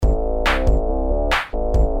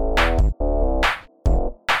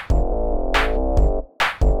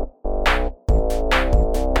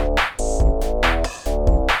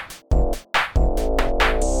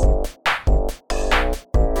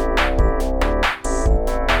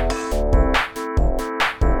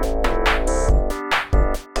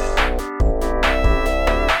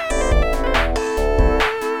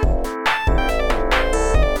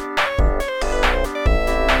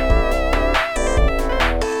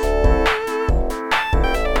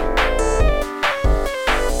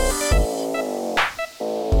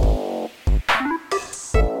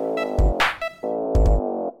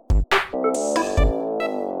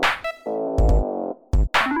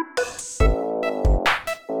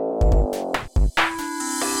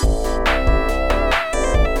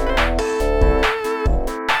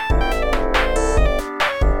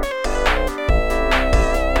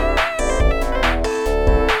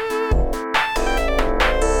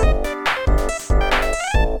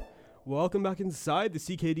Welcome back inside the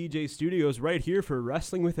CKDJ studios right here for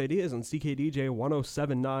Wrestling with Ideas on CKDJ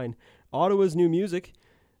 1079, Ottawa's new music.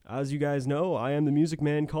 As you guys know, I am the music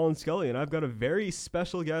man Colin Scully, and I've got a very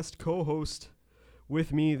special guest co-host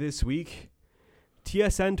with me this week,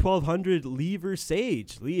 TSN 1200 Lee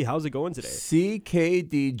Versage. Lee, how's it going today?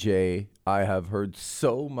 CKDJ, I have heard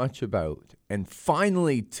so much about, and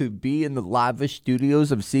finally to be in the lavish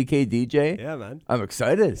studios of CKDJ. Yeah, man. I'm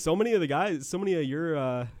excited. So many of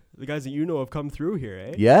your the guys that you know have come through here,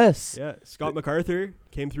 eh? Yes. Yeah, Scott MacArthur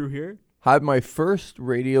came through here. Had my first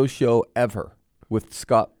radio show ever with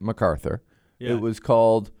Scott MacArthur. Yeah. It was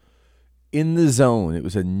called In the Zone. It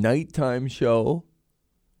was a nighttime show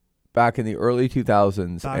back in the early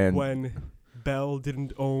 2000s. Back when Bell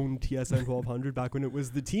didn't own TSN 1200, back when it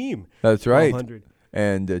was the team. That's right. 1200.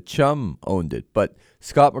 And Chum owned it. But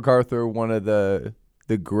Scott MacArthur, one of the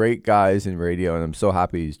great guys in radio, and I'm so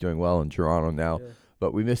happy he's doing well in Toronto now. Yeah.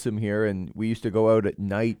 But we miss him here, and we used to go out at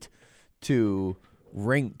night to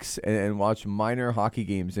rinks and watch minor hockey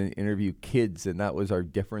games and interview kids, and that was our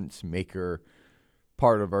difference maker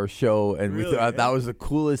part of our show. And Really, we thought that was the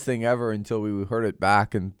coolest thing ever until we heard it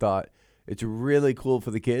back and thought it's really cool for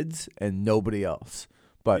the kids and nobody else.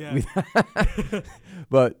 But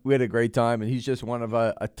but we had a great time, and he's just one of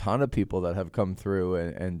a ton of people that have come through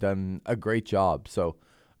and done a great job. So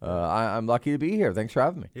I'm lucky to be here. Thanks for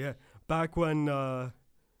having me. Yeah. Back when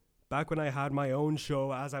I had my own show,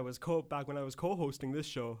 back when I was co-hosting this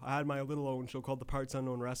show, I had my little own show called the Parts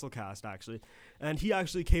Unknown WrestleCast, actually, and he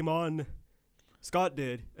actually came on. Scott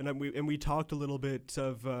did, and we talked a little bit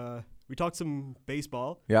of we talked some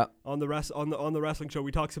baseball. Yeah. On the wrestling show,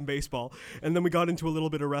 we talked some baseball, and then we got into a little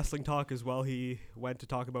bit of wrestling talk as well. He went to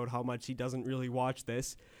talk about how much he doesn't really watch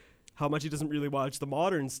how much he doesn't really watch the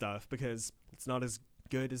modern stuff because it's not as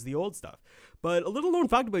good as the old stuff. But a little known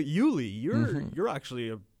fact about you, Lee, you're actually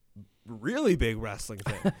a really big wrestling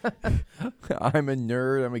fan. I'm a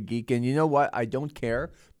nerd. I'm a geek. And you know what? I don't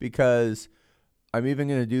care because I'm even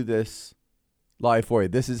going to do this live for you.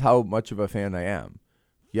 This is how much of a fan I am.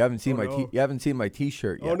 You haven't seen you haven't seen my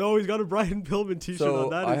T-shirt yet. Oh no, he's got a Brian Pillman T-shirt on.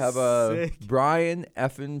 That I is have a sick. Brian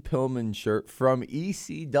effing Pillman shirt from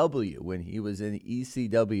ECW when he was in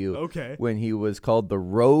ECW. Okay. When he was called the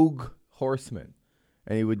Rogue Horseman.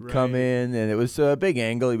 And he would come in, and it was a big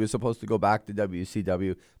angle. He was supposed to go back to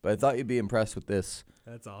WCW, but I thought you'd be impressed with this.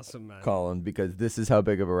 That's awesome, man. Colin, because this is how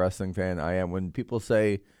big of a wrestling fan I am. When people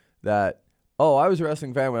say that, oh, I was a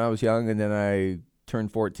wrestling fan when I was young, and then I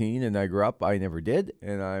turned 14 and I grew up, I never did,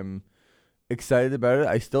 and I'm excited about it.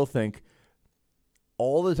 I still think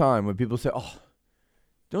all the time when people say, oh,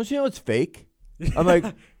 don't you know it's fake? I'm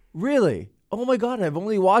like, really? Oh, my God, I've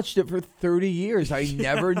only watched it for 30 years. I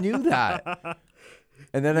never knew that.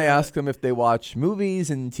 And then I ask them if they watch movies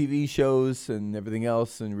and TV shows and everything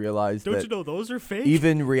else and realize Don't that you know those are fake?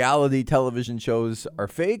 even reality television shows are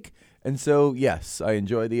fake. And so, yes, I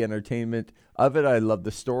enjoy the entertainment of it. I love the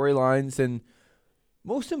storylines. And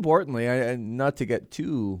most importantly, and not to get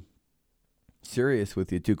too serious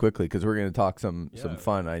with you too quickly because we're going to talk some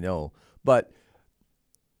fun, I know. But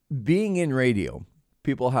being in radio,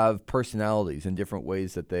 people have personalities in different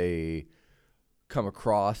ways that they come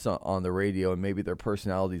across on the radio, and maybe their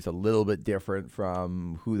personality is a little bit different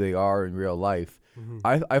from who they are in real life.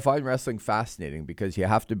 Mm-hmm. I find wrestling fascinating because you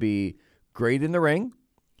have to be great in the ring,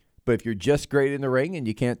 but if you're just great in the ring and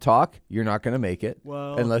you can't talk, you're not going to make it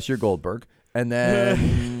unless you're Goldberg. And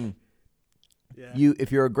then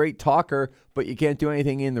if you're a great talker, but you can't do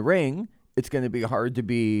anything in the ring, it's going to be hard to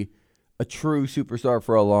be a true superstar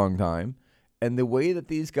for a long time. And the way that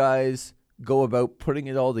these guys go about putting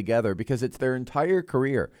it all together, because it's their entire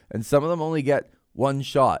career, and some of them only get one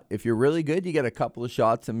shot. If you're really good, you get a couple of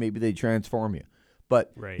shots and maybe they transform you,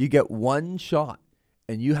 but you get one shot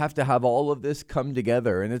and you have to have all of this come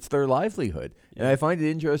together, and it's their livelihood. And I find it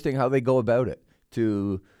interesting how they go about it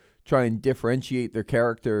to try and differentiate their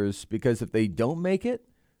characters, because if they don't make it,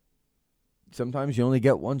 sometimes you only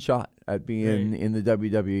get one shot at being in the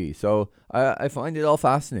WWE. So I find it all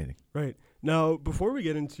fascinating. Right. Now, before we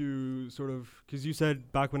get into sort of, because you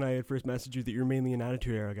said back when I had first messaged you that you're mainly an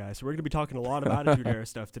Attitude Era guy, so we're going to be talking a lot of Attitude Era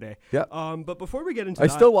stuff today. Yeah. But before we get into I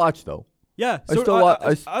still watch, though. Yeah. I still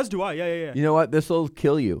watch. As do I. Yeah. You know what? This will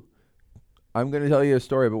kill you. I'm going to tell you a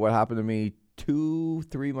story about what happened to me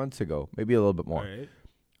 2-3 months ago, maybe a little bit more. All right.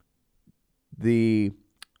 The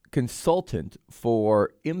consultant for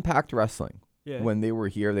Impact Wrestling, when they were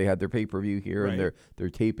here, they had their pay-per-view here and their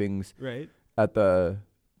tapings at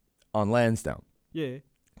on Lansdowne. Yeah.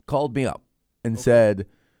 Called me up and said,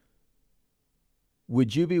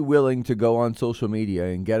 would you be willing to go on social media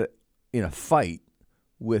and get in a fight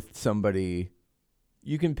with somebody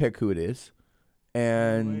you can pick who it is, No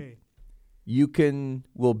and way.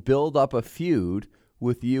 we'll build up a feud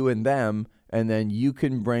with you and them, and then you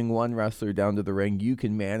can bring one wrestler down to the ring. You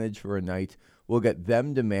can manage for a night. We'll get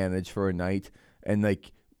them to manage for a night, and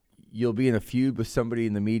like you'll be in a feud with somebody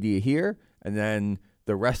in the media here, and then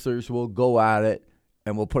the wrestlers will go at it,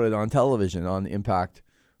 and we'll put it on television on Impact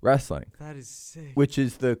Wrestling, That is sick. which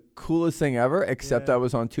is the coolest thing ever, except Yeah. I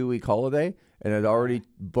was on 2-week holiday, and I'd already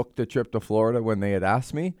booked a trip to Florida when they had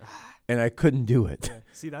asked me, and I couldn't do it. Yeah.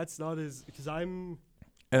 See, that's not as because I'm.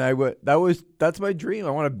 And that's my dream. I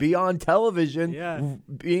want to be on television, Yeah.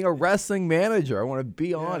 being a wrestling manager. I want to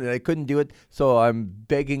be on, and I couldn't do it. So I'm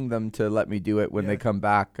begging them to let me do it when they come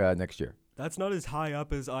back next year. That's not as high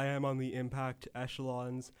up as I am on the Impact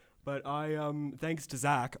echelons, but I thanks to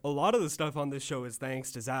Zach. A lot of the stuff on this show is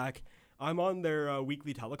thanks to Zach. I'm on their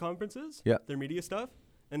weekly teleconferences, their media stuff,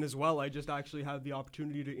 and as well, I just actually had the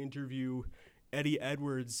opportunity to interview Eddie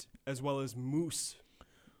Edwards as well as Moose,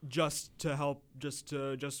 just to help, just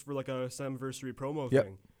for like a Slammiversary promo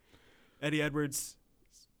thing. Eddie Edwards.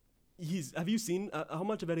 Have you seen how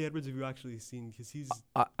much of Eddie Edwards have you actually seen? Because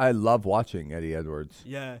I love watching Eddie Edwards.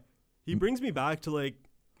 Yeah. He brings me back to, like,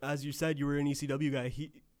 as you said, you were an ECW guy.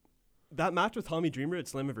 That match with Tommy Dreamer at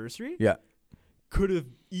Slammiversary could have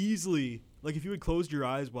easily, like, if you had closed your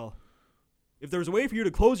eyes, if there was a way for you to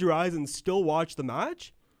close your eyes and still watch the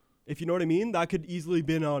match, if you know what I mean, that could easily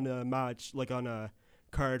been on a match, like on a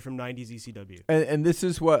card from 90s ECW. And this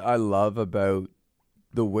is what I love about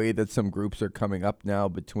the way that some groups are coming up now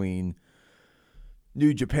between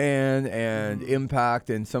New Japan and Impact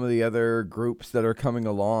and some of the other groups that are coming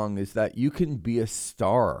along, is that you can be a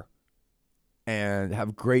star and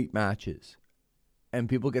have great matches and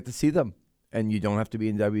people get to see them, and you don't have to be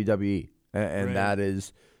in WWE. And that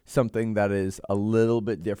is something that is a little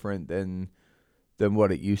bit different than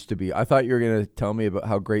what it used to be. I thought you were going to tell me about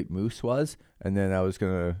how great Moose was, and then I was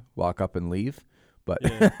going to walk up and leave. But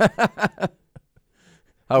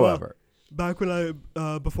however, back when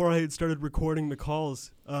before I had started recording the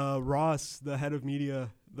calls, Ross, the head of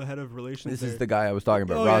media, the head of relations. This is the guy I was talking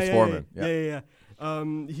about, Ross Foreman. Yeah.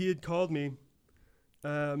 He had called me,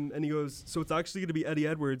 and he goes, "So it's actually going to be Eddie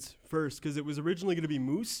Edwards first, because it was originally going to be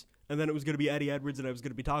Moose, and then it was going to be Eddie Edwards that I was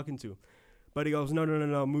going to be talking to." But he goes, no,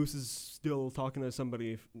 Moose is still talking to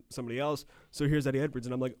somebody else. So here's Eddie Edwards,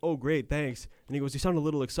 and I'm like, "Oh, great, thanks." And he goes, "You sound a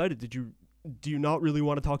little excited. Do you not really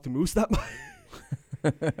want to talk to Moose that much?"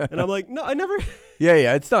 And I'm like, "No, I never."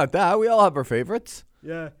 Yeah, it's not that. We all have our favorites.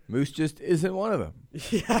 Yeah. Moose just isn't one of them.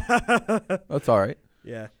 Yeah. That's all right.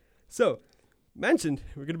 Yeah. So, mentioned,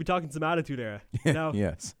 we're going to be talking some Attitude Era. Now,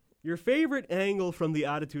 yes. Your favorite angle from the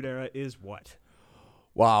Attitude Era is what?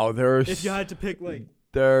 Wow, if you had to pick, like...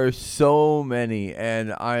 There's so many,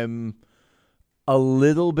 and I'm a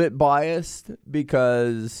little bit biased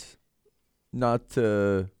because, not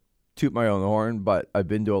to toot my own horn, but I've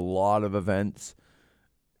been to a lot of events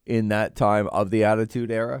in that time of the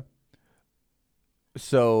Attitude Era.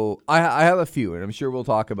 So I have a few, and I'm sure we'll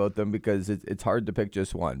talk about them because it's hard to pick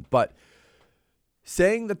just one. But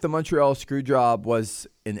saying that the Montreal Screwjob was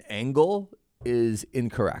an angle is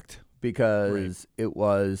incorrect, because it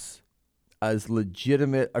was as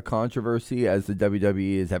legitimate a controversy as the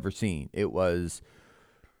WWE has ever seen. It was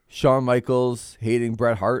Shawn Michaels hating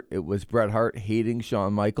Bret Hart. It was Bret Hart hating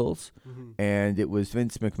Shawn Michaels. And it was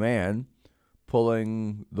Vince McMahon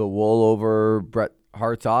pulling the wool over Bret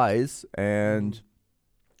Hart's eyes and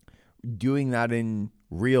doing that in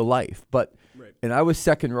real life. And I was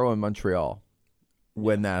second row in Montreal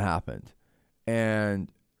when that happened. And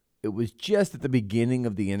it was just at the beginning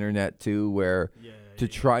of the internet too, where to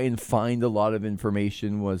try and find a lot of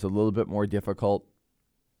information was a little bit more difficult.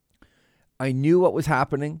 I knew what was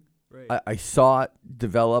happening. I saw it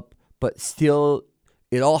develop, but still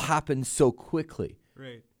it all happened so quickly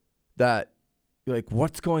that you're like,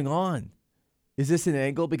 what's going on? Is this an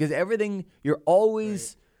angle? Because everything, you're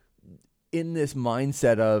always in this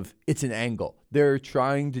mindset of it's an angle. They're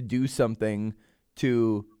trying to do something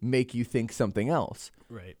to make you think something else.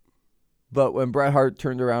 But when Bret Hart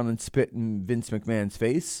turned around and spit in Vince McMahon's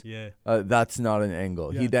face, that's not an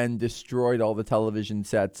angle. He then destroyed all the television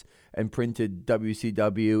sets and printed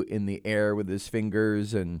WCW in the air with his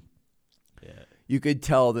fingers, and you could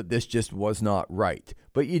tell that this just was not right.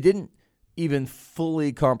 But you didn't even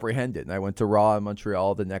fully comprehend it. And I went to Raw in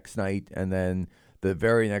Montreal the next night, and then the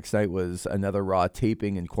very next night was another Raw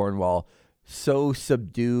taping in Cornwall. So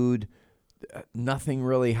subdued. Nothing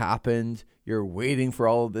really happened. You're waiting for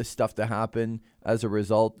all of this stuff to happen as a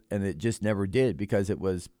result, and it just never did, because it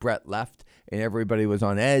was Bret left and everybody was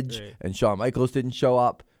on edge, and Shawn Michaels didn't show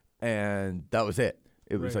up, and that was it.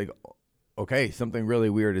 It was like okay, something really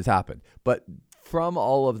weird has happened. But from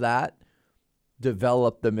all of that,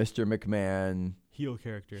 developed the Mr. McMahon heel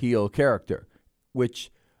character,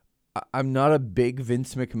 which I'm not a big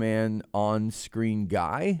Vince McMahon on-screen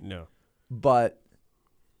guy. No. But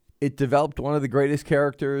it developed one of the greatest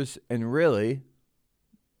characters and really,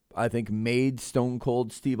 I think, made Stone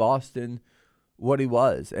Cold Steve Austin what he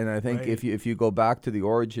was. And I think if you go back to the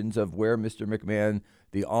origins of where Mr. McMahon,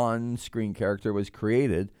 the on-screen character, was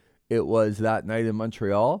created, it was that night in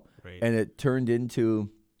Montreal. Right. And it turned into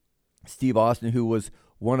Steve Austin, who was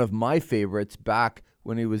one of my favorites back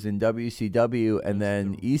when he was in WCW and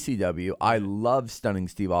then ECW. I love Stunning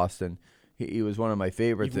Steve Austin. He was one of my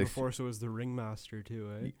favorites. Even before, so was the ringmaster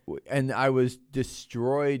too, eh? And I was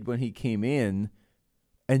destroyed when he came in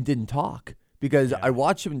and didn't talk because I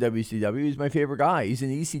watched him in WCW. He's my favorite guy. He's in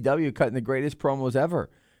ECW cutting the greatest promos ever.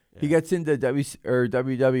 Yeah. He gets into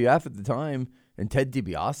WWF at the time, and Ted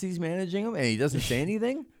DiBiase's managing him, and he doesn't say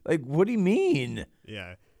anything? Like, what do you mean?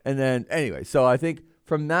 Yeah. And then, anyway, so I think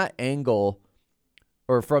from that angle,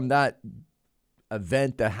 or from that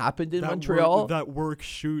event that happened in Montreal. That work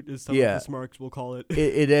shoot, as some of the smarks will call it.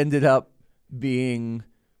 It ended up being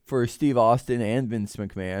for Steve Austin and Vince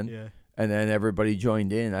McMahon. Yeah. And then everybody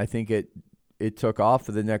joined in. I think it took off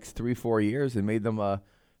for the next 3-4 years and made them a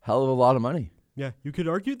hell of a lot of money. Yeah, you could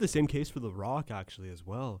argue the same case for The Rock, actually, as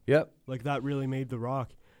well. Yep. Like, that really made The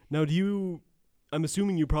Rock. Now, I'm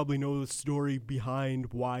assuming you probably know the story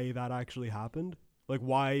behind why that actually happened? Like,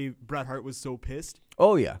 why Bret Hart was so pissed?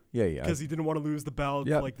 Oh, yeah. Because he didn't want to lose the belt,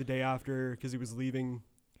 like, the day after, because he was leaving.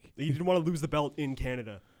 He didn't want to lose the belt in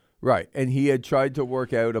Canada. Right, and he had tried to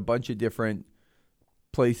work out a bunch of different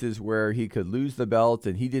places where he could lose the belt,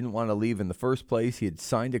 and he didn't want to leave in the first place. He had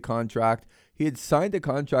signed a contract. He had signed a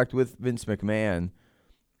contract with Vince McMahon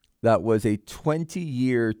that was a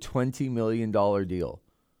 20-year, $20 million deal.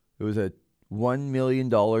 It was a $1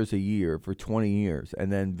 million a year for 20 years.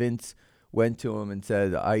 And then Vince went to him and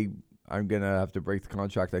said, I'm going to have to break the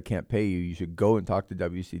contract. I can't pay you. You should go and talk to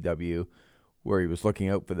WCW, where he was looking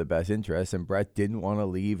out for the best interest. And Bret didn't want to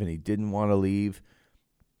leave, and he didn't want to leave.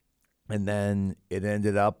 And then it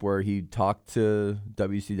ended up where he talked to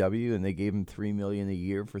WCW, and they gave him $3 million a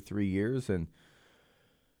year for 3 years. And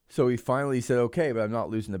so he finally said, okay, but I'm not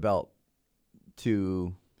losing the belt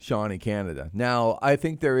to Shawn in Canada. Now, I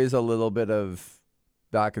think there is a little bit of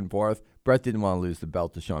back and forth. Bret didn't want to lose the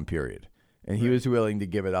belt to Shawn, period. And he was willing to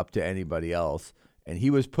give it up to anybody else. And he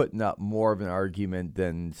was putting up more of an argument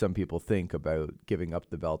than some people think about giving up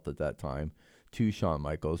the belt at that time to Shawn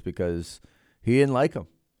Michaels, because he didn't like him.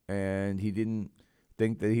 And he didn't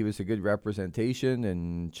think that he was a good representation.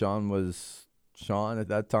 And Shawn was Shawn at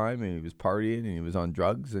that time, and he was partying, and he was on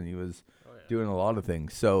drugs, and he was doing a lot of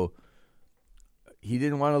things. So he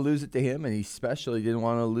didn't want to lose it to him, and he especially didn't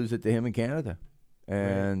want to lose it to him in Canada.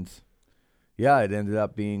 And it ended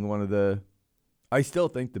up being one of the, I still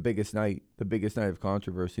think the biggest night of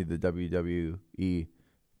controversy the WWF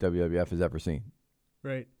has ever seen.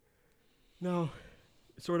 Right. Now,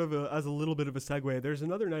 sort of as a little bit of a segue, there's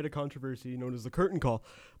another night of controversy known as the Curtain Call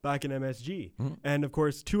back in MSG. Mm-hmm. And, of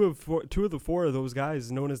course, two of the four of those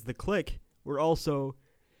guys, known as the Clique, were also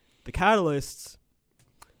the catalysts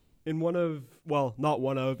in in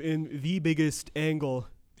the biggest angle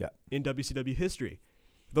in WCW history.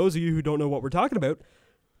 Those of you who don't know what we're talking about,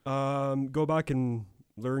 go back and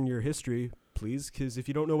learn your history, please, because if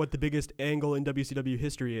you don't know what the biggest angle in WCW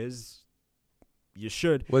history is, you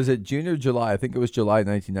should. Was it June or July? I think it was July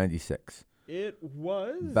 1996. It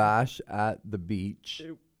was. Bash at the Beach.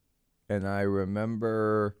 And I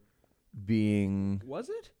remember being... Was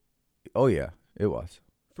it? Oh, yeah, it was.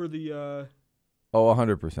 For the...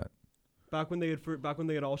 100%. Back when they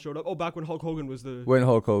had all showed up. Oh, back when Hulk Hogan was the... When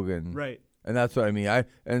Hulk Hogan... Right. And that's what I mean.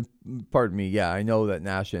 Pardon me, I know that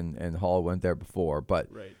Nash and Hall went there before, but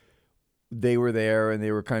they were there and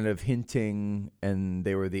they were kind of hinting, and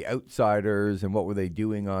they were the outsiders, and what were they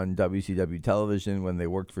doing on WCW television when they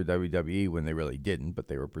worked for WWE, when they really didn't, but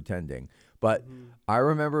they were pretending. But I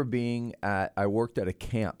remember I worked at a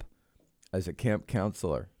camp as a camp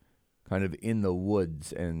counselor, kind of in the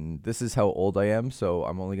woods, and this is how old I am, so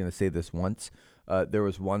I'm only going to say this once. There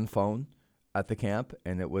was one phone at the camp,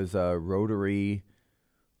 and it was a rotary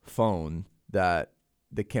phone that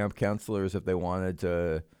the camp counselors, if they wanted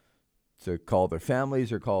to call their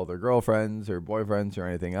families or call their girlfriends or boyfriends or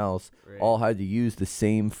anything else, all had to use the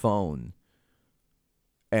same phone,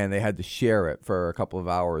 and they had to share it for a couple of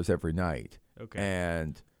hours every night. Okay.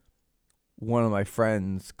 And one of my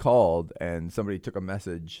friends called, and somebody took a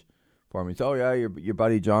message for me. So, your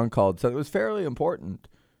buddy John called. So it was fairly important,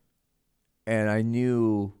 and I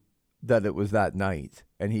knew that it was that night,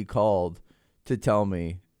 and he called to tell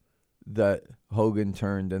me that Hogan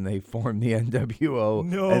turned and they formed the NWO.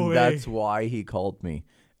 No and way. That's why he called me.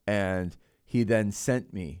 And he then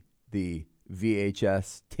sent me the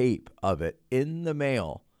VHS tape of it in the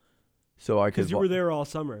mail. So I could, because you were there all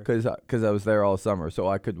summer. Because I was there all summer, so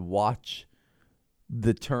I could watch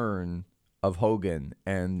the turn of Hogan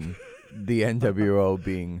and the NWO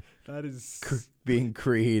being That is being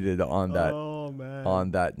created on that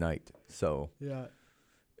on that night. So yeah,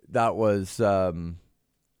 that was I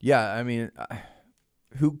mean,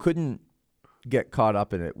 who couldn't get caught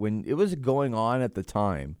up in it when it was going on at the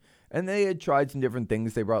time? And they had tried some different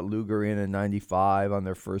things. They brought Luger in '95 on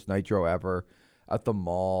their first Nitro ever at the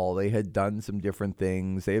mall. They had done some different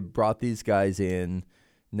things. They had brought these guys in,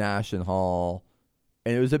 Nash and Hall,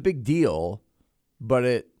 and it was a big deal.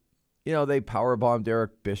 But they powerbombed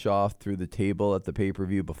Eric Bischoff through the table at the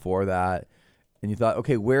pay-per-view before that. And you thought,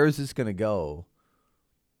 okay, where is this going to go?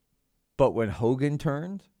 But when Hogan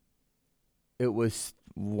turned, it was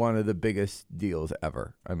one of the biggest deals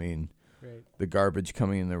ever. I mean, right. The garbage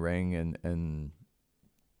coming in the ring, and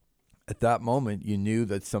at that moment, you knew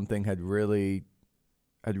that something had really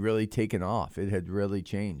taken off. It had really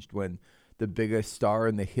changed when the biggest star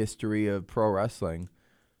in the history of pro wrestling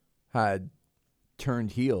had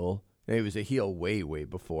turned heel. And he was a heel way, way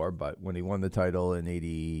before, but when he won the title in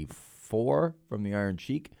 '84 from the Iron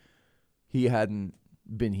Sheik, he hadn't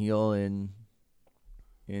been heel in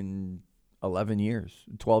 11 years,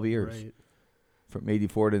 12 years, Right. from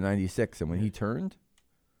 '84 to '96. And when he turned,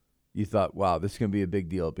 you thought, wow, this is going to be a big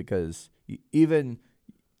deal, because you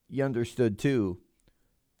understood too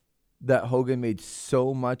that Hogan made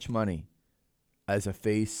so much money as a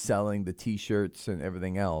face selling the T-shirts and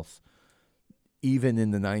everything else. Even in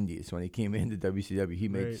the 90s, when he came into WCW, he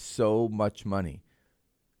made so much money.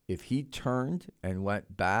 If he turned and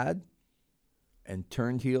went bad and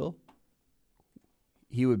turned heel,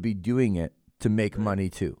 he would be doing it to make money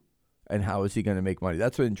too. And how is he going to make money?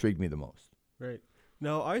 That's what intrigued me the most. Right.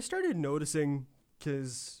 Now, I started noticing,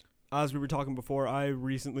 because as we were talking before, I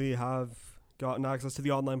recently have gotten access to the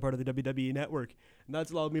online part of the WWE Network, and that's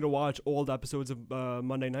allowed me to watch old episodes of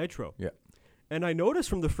Monday Nitro. Yeah. And I noticed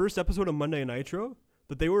from the first episode of Monday Nitro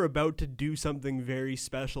that they were about to do something very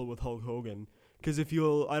special with Hulk Hogan. Because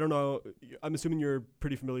I don't know, I'm assuming you're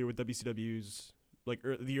pretty familiar with WCW's,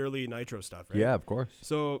 the early Nitro stuff, right? Yeah, of course.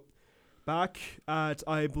 So back at,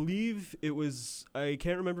 I believe it was, I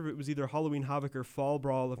can't remember if it was either Halloween Havoc or Fall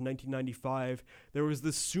Brawl of 1995, there was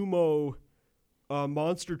this sumo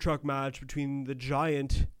monster truck match between the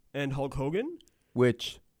Giant and Hulk Hogan.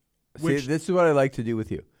 Which this is what I like to do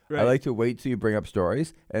with you. Right. I like to wait till you bring up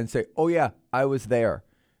stories and say, oh, yeah, I was there.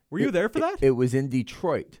 Were you there for that? It was in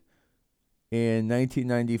Detroit in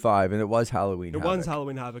 1995, and it was Halloween Havoc. It was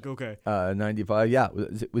Halloween Havoc, okay. 95, yeah,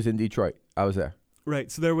 it was in Detroit. I was there.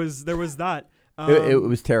 Right, so there was that. It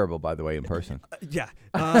was terrible, by the way, in person. Yeah.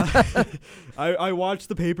 I watched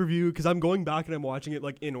the pay-per-view because I'm going back and I'm watching it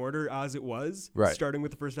in order as it was, starting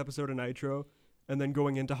with the first episode of Nitro and then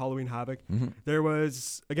going into Halloween Havoc. Mm-hmm. There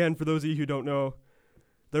was, again, for those of you who don't know,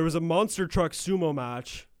 there was a monster truck sumo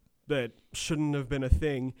match that shouldn't have been a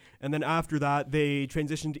thing, and then after that they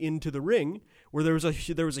transitioned into the ring where there was a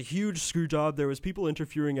huge screw job. There was people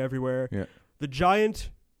interfering everywhere. Yeah. The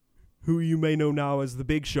Giant, who you may know now as the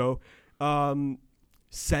Big Show,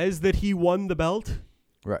 says that he won the belt,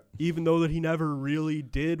 right? Even though that he never really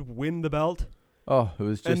did win the belt. Oh, it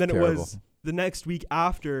was just terrible. And then terrible. It was the next week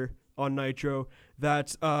after on Nitro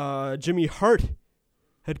that Jimmy Hart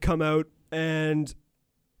had come out and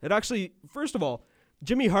had actually, first of all,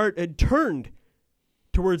 Jimmy Hart had turned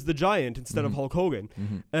towards the Giant instead of Hulk Hogan.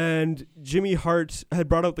 Mm-hmm. And Jimmy Hart had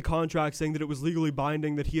brought out the contract saying that it was legally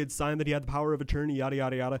binding, that he had signed, that he had the power of attorney, yada,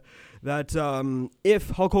 yada, yada. That if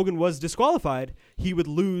Hulk Hogan was disqualified, he would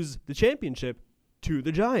lose the championship to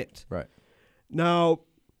the Giant. Right. Now,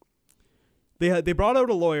 they brought out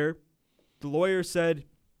a lawyer. The lawyer said,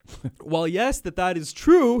 well, yes, that is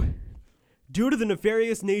true. Due to the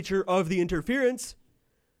nefarious nature of the interference,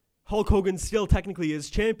 Hulk Hogan still technically is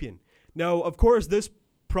champion. Now, of course, this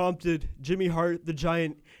prompted Jimmy Hart, the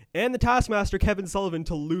Giant, and the Taskmaster, Kevin Sullivan,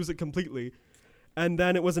 to lose it completely. And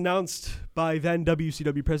then it was announced by then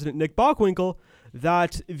WCW President Nick Bockwinkel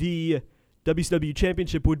that the WCW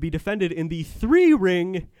Championship would be defended in the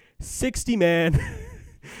 3-ring, 60-man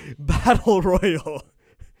Battle Royal.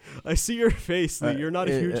 I see your face, Lee. You're not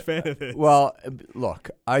a huge fan of this. Well, look,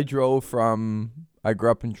 I grew up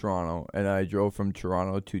in Toronto, and I drove from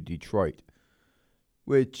Toronto to Detroit,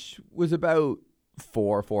 which was about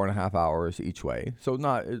 4.5 hours each way. So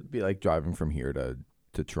it'd be like driving from here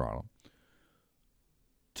to Toronto.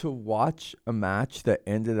 to watch a match that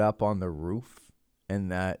ended up on the roof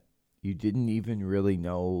and that you didn't even really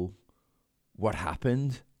know what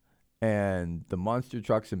happened, and the monster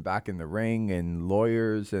trucks and back in the ring and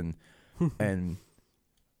lawyers and and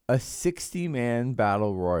a 60-man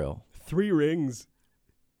battle royal. 3 rings.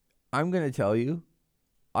 I'm going to tell you,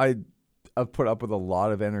 I've put up with a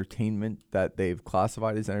lot of entertainment that they've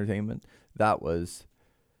classified as entertainment. It was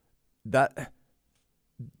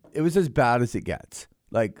as bad as it gets.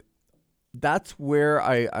 Like, that's where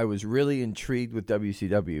I was really intrigued with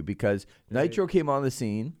WCW, because Nitro came on the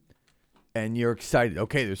scene and you're excited.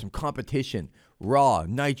 Okay, there's some competition. Raw,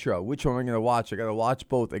 Nitro, which one am I going to watch? I got to watch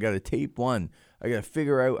both. I got to tape one. I got to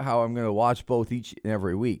figure out how I'm going to watch both each and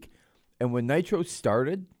every week. And when Nitro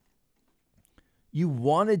started, you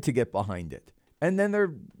wanted to get behind it. And then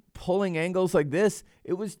they're pulling angles like this.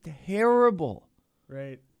 It was terrible.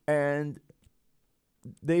 Right. And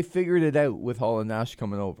they figured it out with Hall and Nash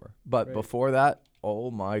coming over. But before that, oh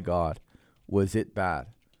my God, was it bad.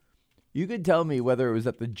 You could tell me whether it was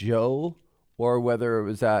at the Joe or whether it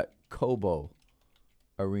was at Cobo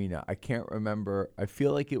Arena. I can't remember. I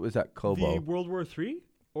feel like it was at Cobo. The World War III?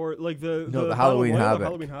 Or like the Halloween Havoc. The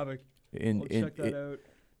Halloween Havoc. Check that out.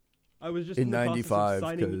 I was just in 95.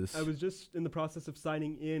 I was just in the process of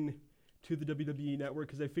signing in to the WWE Network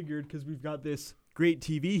because I figured, because we've got this great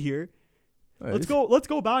TV here. Let's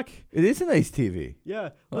go back. It is a nice TV. Yeah.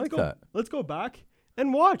 That. Let's go back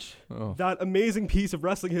and watch that amazing piece of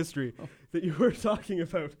wrestling history that you were talking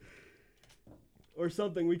about. Or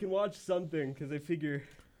something. We can watch something, because I figure.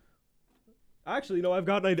 Actually, no. I've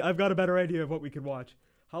got a better idea of what we could watch.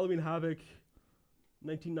 Halloween Havoc,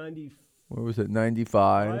 1990. Where was it?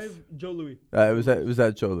 95. Joe Louis. It was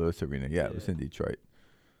at Joe Louis Arena. Yeah, it was in Detroit.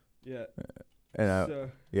 Yeah.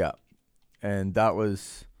 And that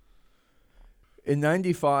was in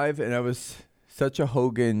 95, and I was such a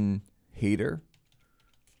Hogan hater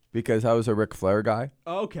because I was a Ric Flair guy.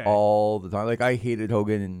 Okay. All the time. Like, I hated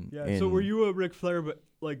Hogan. So were you a Ric Flair, but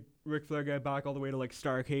like Ric Flair guy back all the way to like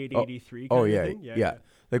Starrcade 83? Oh, yeah. Yeah.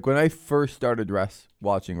 Like, when I first started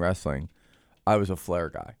watching wrestling, I was a Flair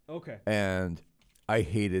guy. Okay. And I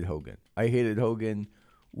hated Hogan. I hated Hogan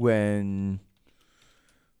when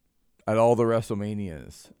at all the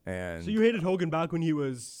WrestleManias. And so you hated Hogan back when he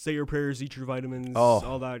was say your prayers, eat your vitamins,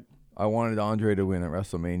 all that. I wanted Andre to win at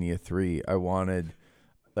WrestleMania 3. I wanted,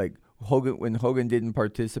 like, Hogan, when Hogan didn't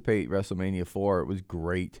participate WrestleMania 4, it was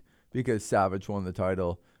great because Savage won the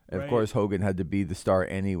title. And of course Hogan had to be the star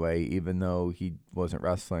anyway, even though he wasn't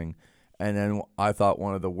wrestling. And then I thought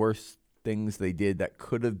one of the worst things they did that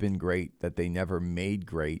could have been great that they never made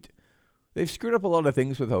great. They've screwed up a lot of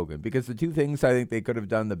things with Hogan, because the two things I think they could have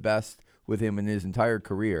done the best with him in his entire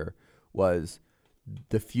career was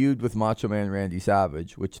the feud with Macho Man Randy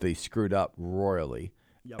Savage, which they screwed up royally.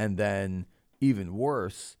 Yep. And then even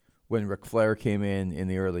worse, when Ric Flair came in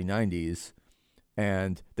the early 90s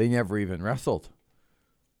and they never even wrestled.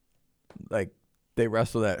 Like, they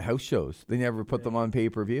wrestled at house shows. They never put them on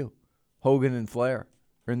pay-per-view. Hogan and Flair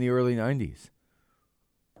in the early 90s.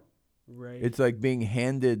 Right. It's like being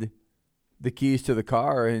handed the keys to the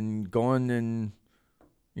car and going and,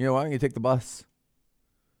 you know what, I'm going to take the bus.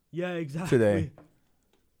 Yeah, exactly. Today.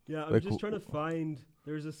 Yeah, I'm just trying to find,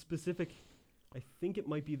 there's a specific, I think it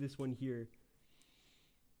might be this one here.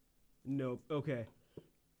 No, okay.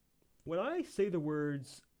 When I say the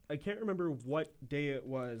words, I can't remember what day it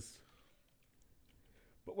was,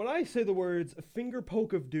 but when I say the words, a finger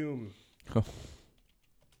poke of doom,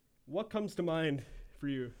 what comes to mind for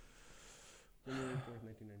you? January 4th,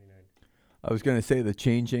 1999. I was going to say the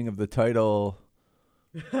changing of the title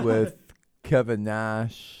with Kevin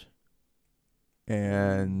Nash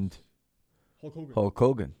and Hulk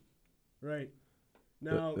Hogan. Right.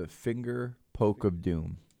 Now, the finger poke of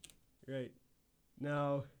doom. Right.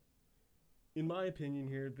 Now, in my opinion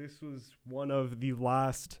here, this was one of the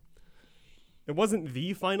last, it wasn't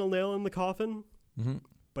the final nail in the coffin,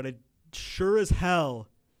 but it sure as hell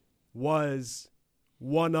was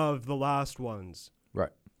one of the last ones. Right.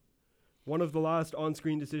 One of the last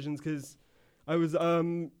on-screen decisions, because I was,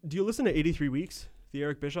 do you listen to 83 Weeks, the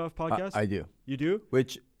Eric Bischoff podcast? I do. You do?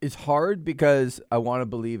 Which is hard because I want to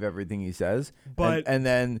believe everything he says. But and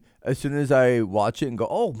then as soon as I watch it and go,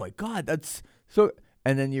 oh my God, that's so,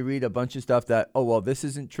 and then you read a bunch of stuff that, oh, well, this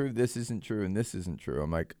isn't true, and this isn't true.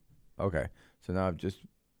 I'm like, okay. So now I've just.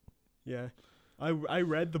 Yeah. I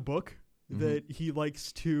read the book that he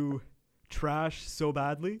likes to trash so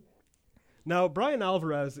badly. Now, Brian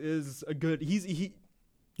Alvarez is a good,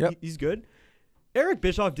 he's good. Eric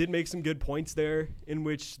Bischoff did make some good points there, in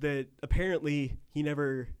which that apparently he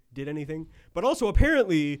never did anything. But also,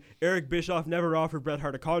 apparently, Eric Bischoff never offered Bret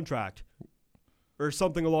Hart a contract or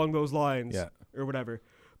something along those lines or whatever.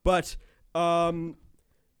 But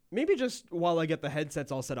maybe just while I get the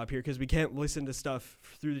headsets all set up here, because we can't listen to stuff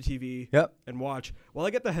through the TV and watch. While I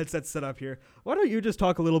get the headsets set up here, why don't you just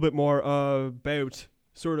talk a little bit more about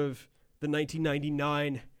sort of the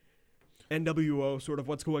 1999 NWO, sort of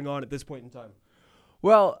what's going on at this point in time?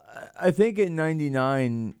 Well, I think in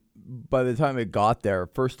 99, by the time it got there,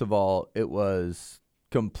 first of all, it was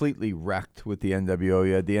completely wrecked with the NWO.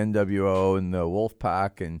 You had the NWO and the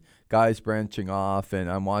Wolfpack and guys branching off,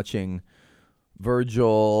 and I'm watching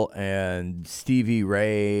Virgil and Stevie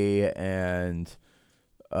Ray and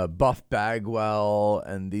Buff Bagwell,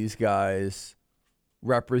 and these guys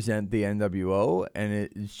represent the NWO, and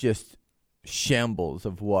it's just shambles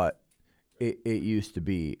of what it used to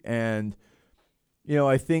be. And, you know,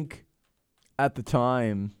 I think at the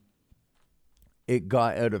time it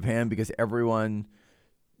got out of hand because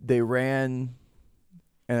they ran,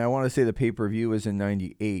 and I want to say the pay-per-view was in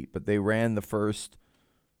 98, but they ran the first,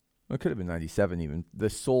 well, it could have been 97 even, the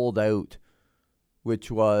Sold Out, which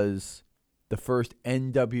was the first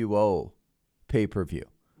NWO pay-per-view.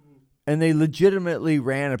 And they legitimately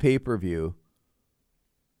ran a pay-per-view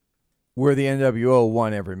where the NWO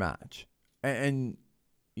won every match. And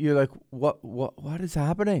you're like, what is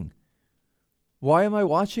happening? Why am I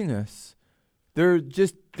watching this? They're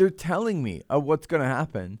telling me what's going to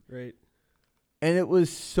happen. Right. And it was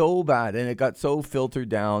so bad, and it got so filtered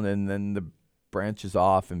down, and then the branches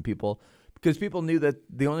off, and because people knew that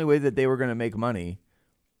the only way that they were going to make money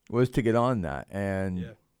was to get on that.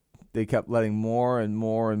 And they kept letting more and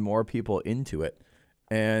more and more people into it.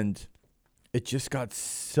 And it just got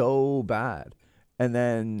so bad. And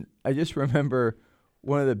then I just remember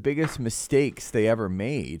one of the biggest mistakes they ever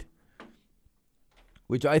made,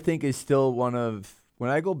 which I think is still one of, when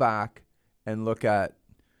I go back and look at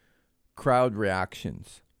crowd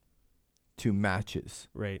reactions to matches.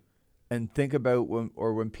 Right. And think about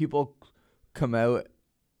when people come out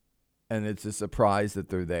and it's a surprise that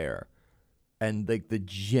they're there, and like the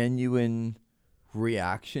genuine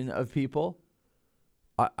reaction of people,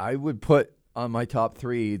 I would put on my top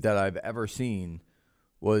 3 that I've ever seen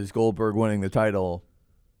was Goldberg winning the title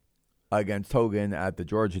against Hogan at the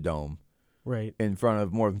Georgia Dome. Right. In front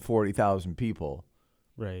of more than 40,000 people.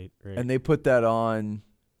 Right. And they put that on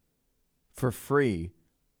for free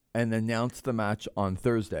and announced the match on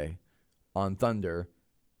Thursday on Thunder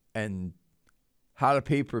and had a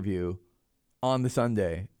pay-per-view on the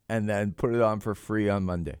Sunday and then put it on for free on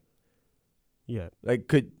Monday. Yeah.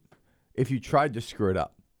 Like, if you tried to screw it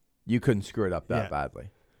up, you couldn't screw it up that badly.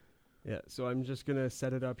 Yeah, so I'm just going to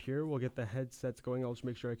set it up here. We'll get the headsets going. I'll just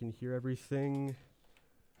make sure I can hear everything,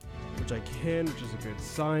 which I can, which is a good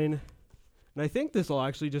sign. And I think this will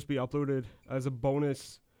actually just be uploaded as a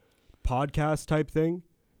bonus podcast type thing.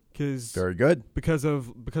 Very good. Because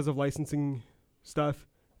of licensing stuff,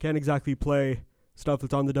 can't exactly play stuff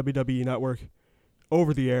that's on the WWE network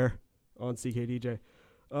over the air on CKDJ.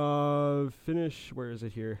 Finish, where is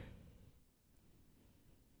it here?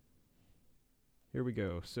 Here we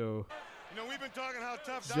go. So, we've been talking how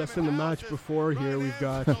tough just in the match before here, we've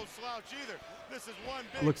got,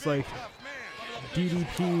 looks like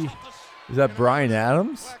DDP. Is that Bryan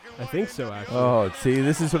Adams? I think so, actually. Oh, see,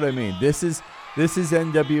 this is what I mean. This is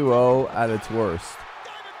NWO at its worst.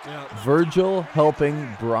 Yeah. Virgil helping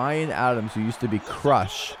Bryan Adams, who used to be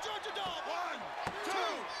Crush.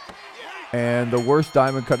 And the worst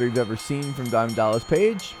diamond cutter you've ever seen from Diamond Dallas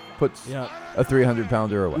Page puts a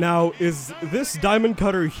 300-pounder away. Now, is this diamond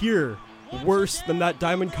cutter here worse than that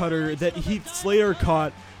diamond cutter that Heath Slater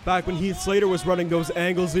caught back when Heath Slater was running those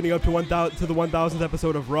angles leading up to the 1000th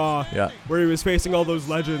episode of Raw, where he was facing all those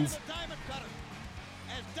legends?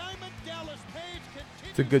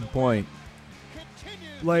 It's a good point.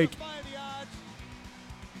 Like,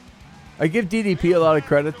 I give DDP a lot of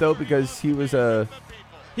credit, though, because he was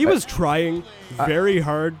trying very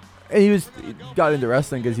hard. And he got into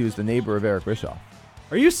wrestling because he was the neighbor of Eric Bischoff.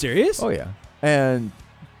 Are you serious? Oh, yeah. And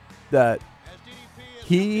that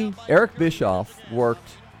Eric Bischoff worked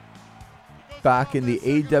back in the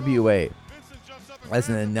AWA as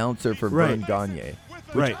an announcer for Vern Gagne,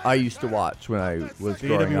 which I used to watch when I was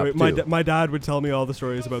growing up, too. My dad would tell me all the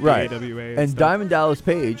stories about the AWA. And Diamond Dallas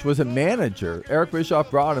Page was a manager. Eric Bischoff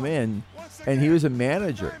brought him in, and he was a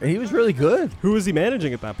manager. And he was really good. Who was he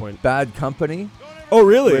managing at that point? Bad Company. Oh,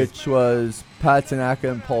 really? Which was Pat Tanaka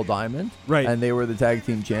and Paul Diamond. Right. And they were the tag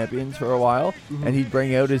team champions for a while. Mm-hmm. And he'd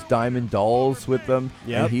bring out his diamond dolls with them.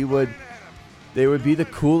 Yep. And they would be the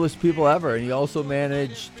coolest people ever. And he also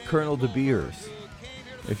managed Colonel De Beers.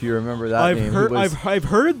 If you remember that name. I've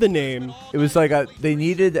heard the name. It was like they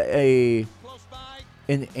needed an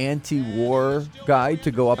anti-war guy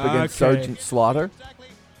to go up against Sergeant Slaughter.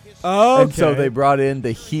 Oh, and so they brought in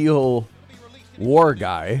the heel war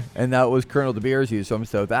guy, and that was Colonel De Beers. He was from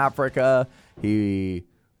South Africa. He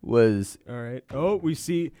was all right. Oh, we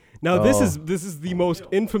see now. This is the most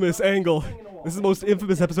infamous angle. This is the most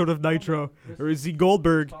infamous episode of Nitro. Or is he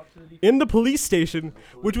Goldberg in the police station,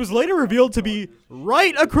 which was later revealed to be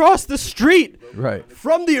right across the street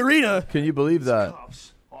from the arena. Can you believe that?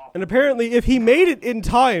 And apparently, if he made it in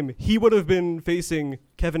time, he would have been facing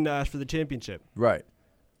Kevin Nash for the championship. Right.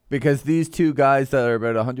 Because these two guys that are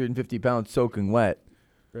about 150 pounds soaking wet.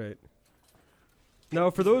 Right.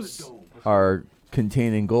 Now, for those... are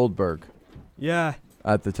containing Goldberg. Yeah.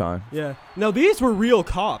 At the time. Yeah. Now, these were real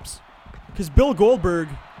cops. Because Bill Goldberg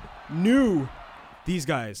knew these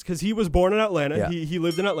guys. Because he was born in Atlanta. Yeah. He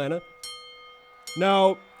lived in Atlanta.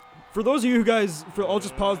 Now, for those of you guys... I'll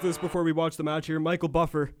just pause this before we watch the match here. Michael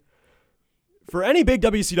Buffer. For any big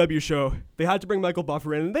WCW show, they had to bring Michael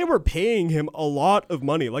Buffer in, and they were paying him a lot of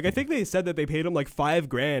money. Like, I think they said that they paid him like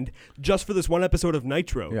 $5,000 just for this one episode of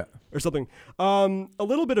Nitro, or something. A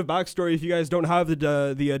little bit of backstory if you guys don't have the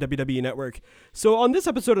WWE Network. So on this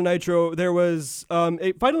episode of Nitro, there was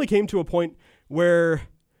it finally came to a point where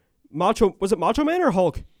Macho Man or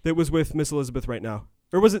Hulk that was with Miss Elizabeth right now,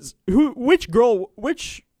 or was it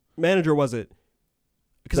which manager was it?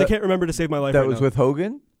 Because I can't remember to save my life. That was with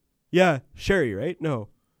Hogan. Yeah, Sherry, right? No.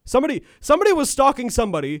 Somebody was stalking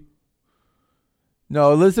somebody.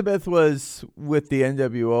 No, Elizabeth was with the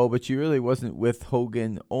NWO, but she really wasn't with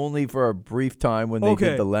Hogan, only for a brief time when they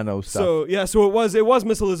did the Leno stuff. So it was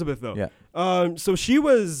Miss Elizabeth though. Yeah. So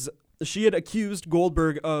she had accused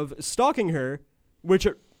Goldberg of stalking her, which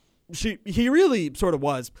he really sort of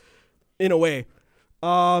was, in a way.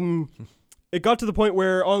 It got to the point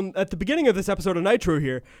where at the beginning of this episode of Nitro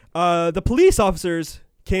here, the police officers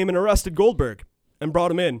came and arrested Goldberg and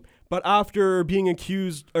brought him in. But after being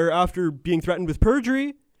threatened with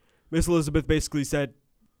perjury, Miss Elizabeth basically said,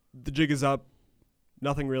 the jig is up.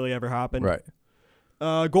 Nothing really ever happened.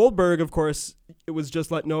 Right. Goldberg, of course, it was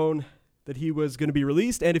just let known that he was going to be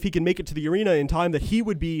released, and if he can make it to the arena in time, that he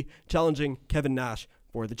would be challenging Kevin Nash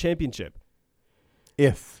for the championship.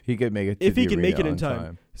 If he could make it in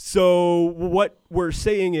time. So what we're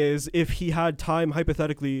saying is, if he had time,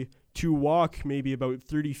 hypothetically, to walk maybe about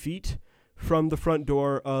 30 feet from the front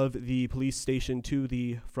door of the police station to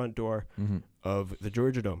the front door of the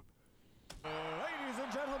Georgia Dome. Ladies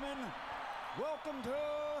and gentlemen, welcome to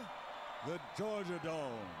the Georgia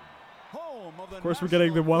Dome. Home of course, we're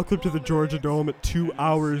getting the welcome to the Georgia Dome at 2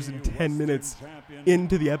 hours and 10 minutes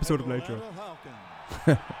into the episode of Nitro.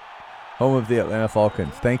 Home of the Atlanta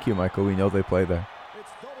Falcons. Thank you, Michael. We know they play there.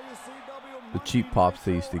 The cheap pops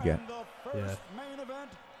they used to get. Yeah. Main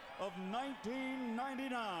event of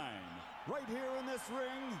 1999. Right here in this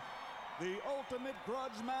ring, the ultimate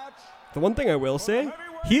grudge match. The one thing I will say,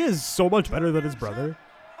 he is so much better than his brother,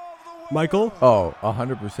 Michael. Oh,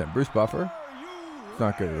 100%. Bruce Buffer? It's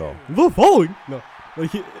not good at all. The following. No.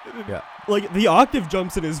 Like the octave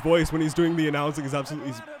jumps in his voice when he's doing the announcing is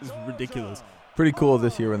absolutely is ridiculous. Pretty cool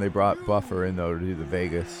this year when they brought Buffer in, though, to do the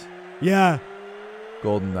Vegas. Yeah.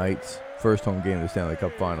 Golden Knights. First home game of the Stanley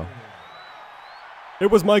Cup Final.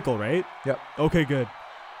 It was Michael, right? Yep. Okay, good.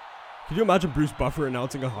 Could you imagine Bruce Buffer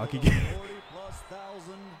announcing a hockey game?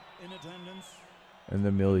 And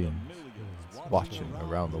the millions watching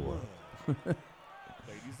around the world.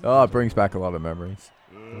 Oh, it brings back a lot of memories.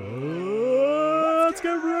 Let's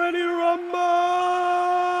get ready to rumble!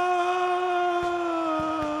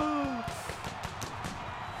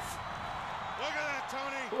 Look at that,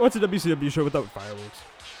 Tony. What's a WCW show without fireworks?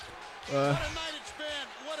 What a night it's been.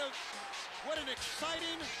 What an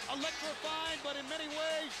exciting, electrifying, but in many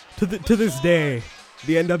ways. To this day,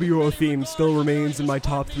 the NWO theme still remains in my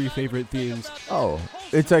top 3 favorite themes. Oh,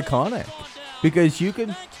 it's iconic. Because you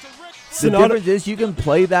can... The difference is you can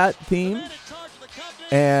play that theme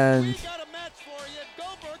and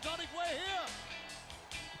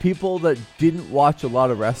people that didn't watch a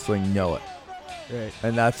lot of wrestling know it. Right.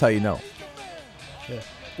 And that's how you know. Yeah.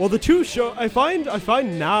 Well, the two show I find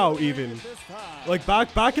now even like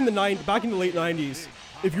back in the late 90s,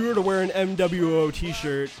 if you were to wear an MWO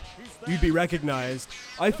t-shirt, you'd be recognized.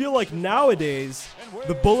 I feel like nowadays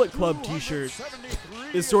the Bullet Club t-shirt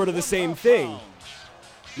is sort of the same thing.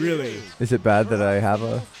 Really? Is it bad that I have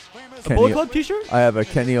a Bullet Club t-shirt? I have a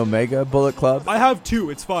Kenny Omega Bullet Club. I have 2.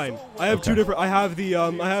 It's fine. I have 2 different. I have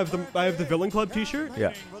the Villain Club t-shirt.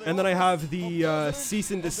 Yeah. And then I have the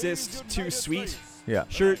Cease and Desist Too Sweet Yeah.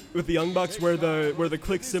 shirt with the Young Bucks where the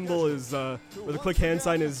click symbol is where the click hand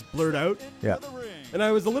sign is blurred out. Yeah. And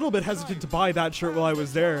I was a little bit hesitant to buy that shirt while I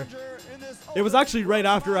was there. It was actually right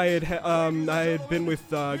after I had been with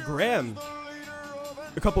Graham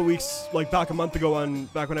a couple weeks, like back a month ago,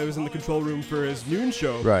 back when I was in the control room for his noon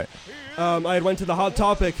show. Right. I had went to the Hot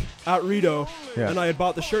Topic at Rito, Yeah. and I had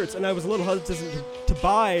bought the shirts, and I was a little hesitant to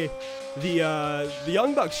buy the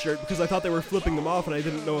Young Bucks shirt because I thought they were flipping them off, and I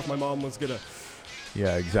didn't know if my mom was gonna.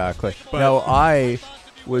 Yeah, exactly. But- Now, I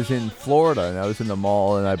was in Florida, and I was in the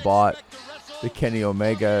mall, and I bought the Kenny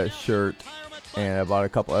Omega shirt, and I bought a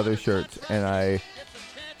couple other shirts, and I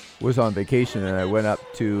was on vacation, and I went up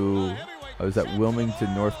to, I was at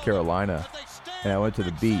Wilmington, North Carolina, and I went to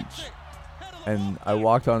the beach, and I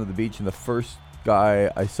walked onto the beach, and the first guy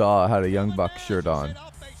I saw had a Young Bucks shirt on,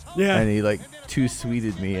 Yeah. and he, like,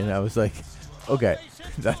 two-sweeted me, and I was like, okay,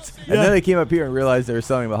 that's, and Yeah. then I came up here and realized they were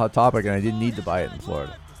selling the Hot Topic, and I didn't need to buy it in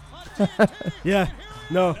Florida. Yeah,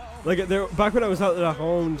 no, like there. Back when I was out at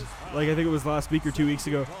home, like I think it was last week or 2 weeks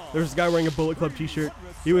ago, there was a guy wearing a Bullet Club T-shirt.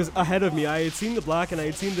 He was ahead of me. I had seen the black, and I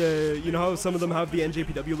had seen you know how some of them have the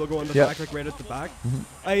NJPW logo on the Yep. back, like right at the back.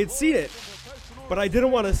 I had seen it, but I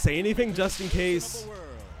didn't want to say anything just in case,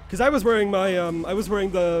 because I was wearing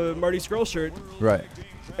the Marty Scurll shirt, Right.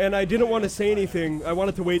 and I didn't want to say anything. I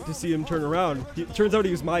wanted to wait to see him turn around. It turns out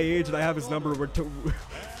he was my age, and I have his number.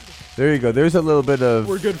 There you go. There's a little bit of,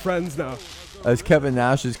 We're good friends now. as Kevin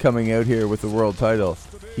Nash is coming out here with the world title,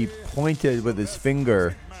 he pointed with his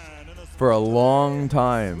finger for a long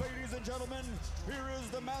time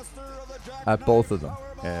at both of them.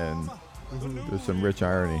 And there's some rich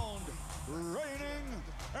irony.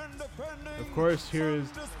 Of course, here is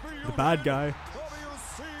the bad guy.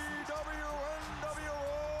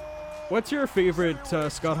 What's your favorite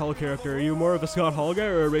Scott Hall character? Are you more of a Scott Hall guy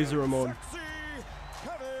or a Razor Ramon?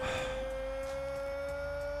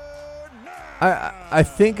 I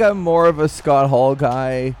think I'm more of a Scott Hall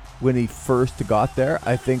guy when he first got there.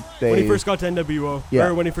 I think When he first got to NWO, Yeah.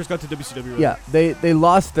 or when he first got to WCW. Yeah, they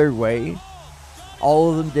lost their way.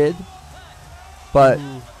 All of them did. But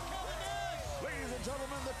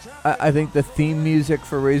I think the theme music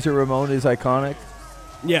for Razor Ramon is iconic.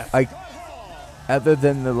 Yeah. Other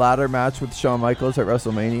than the ladder match with Shawn Michaels at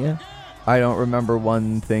WrestleMania, I don't remember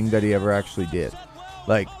one thing that he ever actually did.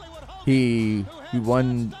 Like, he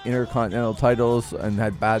won Intercontinental titles and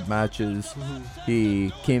had bad matches.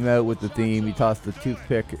 He came out with the theme. He tossed the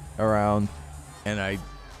toothpick around, and I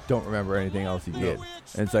don't remember anything else he did.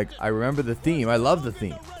 And it's like, I remember the theme. I love the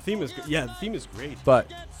theme. The theme is the theme is great.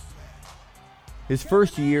 But his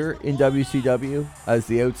first year in WCW as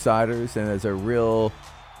the Outsiders and as a real,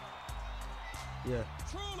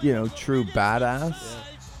 true badass. Yeah.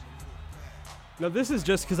 Now this is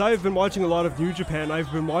just because I've been watching a lot of New Japan.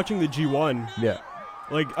 I've been watching the G1. Yeah.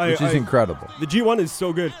 Like Which is incredible. The G1 is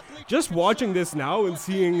so good. Just watching this now and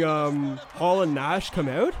seeing Hall and Nash come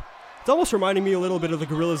out, it's almost reminding me a little bit of the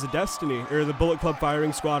Gorillas of Destiny or the Bullet Club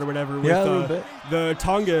Firing Squad or whatever. With, Yeah, a little bit. The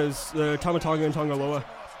Tongas, the Tamatonga and Tongaloa.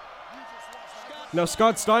 Now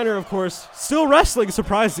Scott Steiner, of course, still wrestling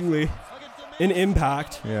surprisingly in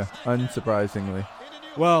Impact. Yeah, unsurprisingly.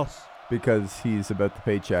 Well, Because he's about the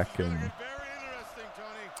paycheck and...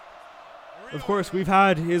 of course, we've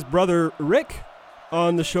had his brother Rick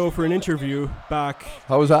on the show for an interview back.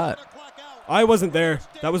 How was that? I wasn't there.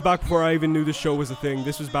 That was back before I even knew the show was a thing.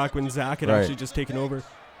 This was back when Zach had Right. actually just taken over.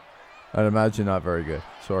 I'd imagine not very good.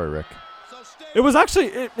 Sorry, Rick. It was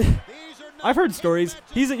actually. I've heard stories.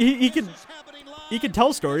 He can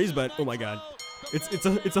tell stories, but oh my god, it's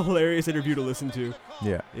a hilarious interview to listen to.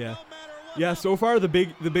 Yeah. Yeah. So far, the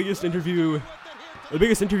biggest interview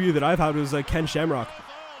that I've had was Ken Shamrock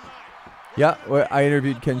Yeah, well, I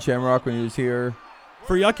interviewed Ken Shamrock when he was here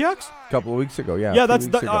for Yuck Yucks. a couple of weeks ago. Yeah, Yeah, 2 that's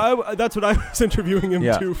weeks ago. that's what I was interviewing him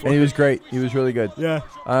Yeah, too for. and he was great. He was really good. Yeah.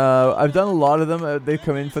 I've done a lot of them. They've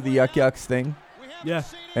come in for the Yuck Yucks thing. Yeah.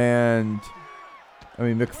 And, I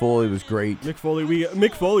mean, Mick Foley was great.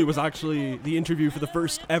 Mick Foley was actually the interview for the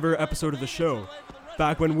first ever episode of the show,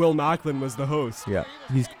 back when Will Macklin was the host. Yeah,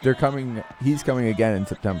 he's coming again in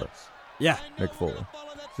September. Yeah. Mick Foley.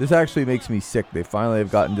 This actually makes me sick. They finally have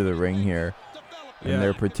gotten to the ring here, and Yeah.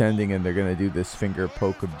 they're pretending and they're going to do this finger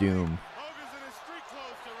poke of doom.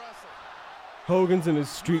 Hogan's in his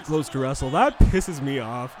street clothes to wrestle. That pisses me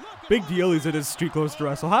off. Big deal he's in his street clothes to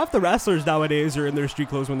wrestle. Half the wrestlers nowadays are in their street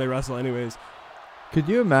clothes when they wrestle anyways. Could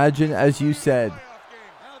you imagine, as you said,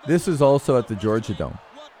 this is also at the Georgia Dome.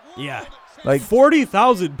 Yeah. Like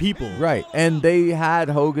 40,000 people. Right, and they had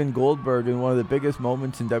Hogan Goldberg in one of the biggest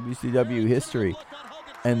moments in WCW history,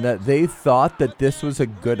 and that they thought that this was a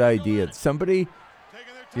good idea. Somebody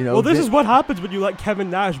You know. Well, this is what happens when you let Kevin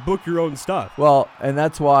Nash book your own stuff. Well, and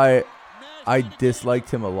that's why I disliked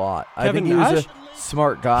him a lot. I Kevin think he Nash? was a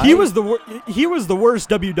smart guy. He was the worst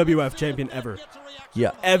WWF champion ever.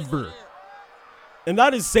 Yeah. Ever. And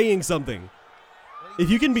that is saying something. If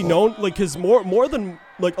you can be known, like, because more than,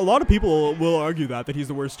 like, a lot of people will argue that he's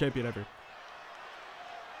the worst champion ever.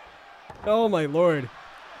 Oh, my Lord.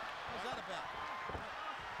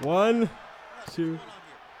 1, 2.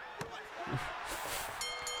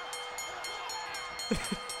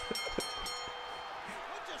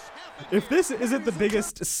 If this isn't the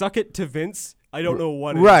biggest suck it to Vince, I don't know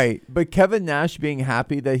what is. Right. But Kevin Nash being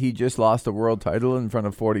happy that he just lost a world title in front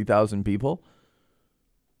of 40,000 people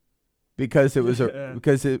because it was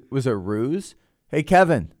a ruse. Hey,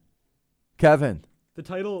 Kevin, The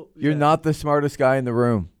title. you're not the smartest guy in the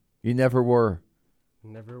room. You never were.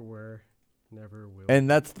 Never were. Never will. And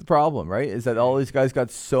that's the problem, right? Is that all these guys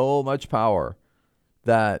got so much power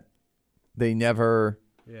that they never.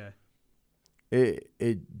 Yeah.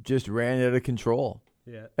 It just ran out of control.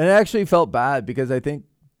 Yeah. And I actually felt bad because I think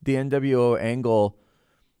the NWO angle,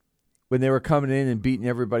 when they were coming in and beating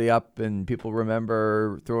everybody up, and people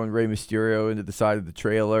remember throwing Rey Mysterio into the side of the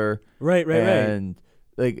trailer. Right. And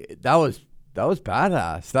like that was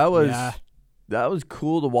badass. That was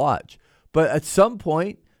cool to watch. But at some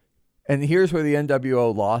point, and here's where the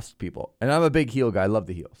NWO lost people. And I'm a big heel guy. I love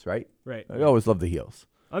the heels, right? Right. I always love the heels.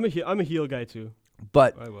 I'm a heel guy too.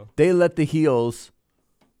 But I will. they let the heels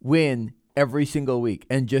win every single week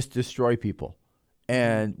and just destroy people.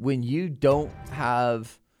 And when you don't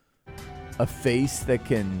have a face that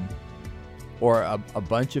can, or a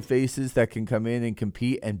bunch of faces that can come in and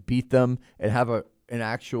compete and beat them and have an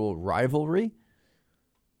actual rivalry,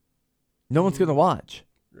 no one's going to watch.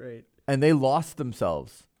 Right. And they lost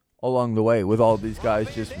themselves along the way with all these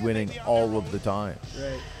guys just winning all of the time.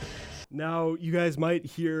 Right. Now, you guys might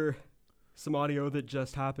hear some audio that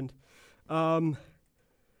just happened. ECW's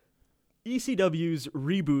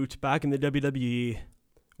reboot back in the WWE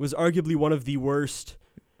was arguably one of the worst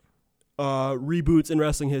reboots in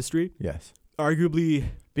wrestling history. Yes. Arguably,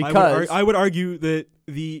 Because I would argue that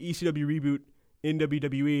the ECW reboot in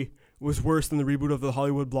WWE was worse than the reboot of the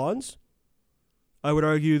Hollywood Blondes. I would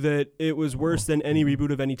argue that it was worse than any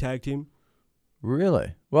reboot of any tag team.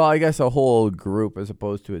 Really? Well, I guess a whole group as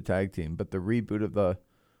opposed to a tag team, but the reboot of the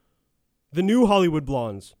new Hollywood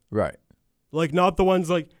Blondes. right. Like, not the ones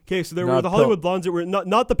like, okay, so there Not were the Hollywood Blondes that were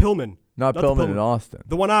not the Pillman. Not Pillman in Austin.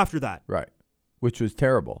 The one after that. Right. Which was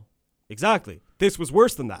terrible. Exactly. This was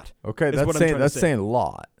worse than that. Okay, is what I'm trying to say. saying a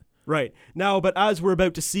lot. Right. Now, but as we're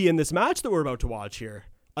about to see in this match that we're about to watch here,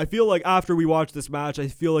 I feel like after we watch this match, I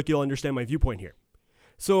feel like you'll understand my viewpoint here.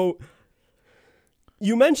 So,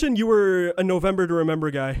 you mentioned you were a November to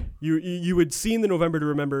Remember guy. You had seen the November to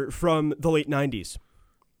Remember from the late 90s.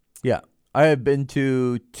 Yeah. I have been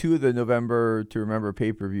to 2 of the November to Remember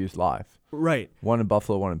pay-per-views live. Right. One in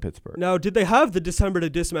Buffalo, one in Pittsburgh. Now, did they have the December to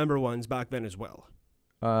Dismember ones back then as well?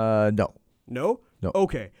 No. No? No.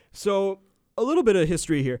 Okay. So, a little bit of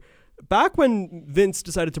history here. Back when Vince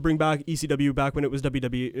decided to bring back ECW, back when it was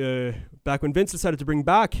WWE, back when Vince decided to bring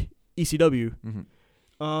back ECW,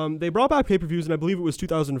 they brought back pay-per-views, and I believe it was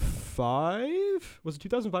 2005? Was it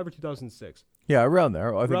 2005 or 2006? Yeah, around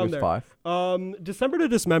there. I think Around it was there. 5. December to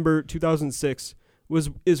Dismember 2006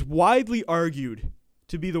 is widely argued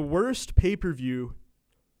to be the worst pay-per-view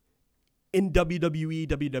in WWE,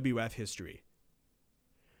 WWF history.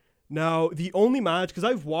 Now, the only match, because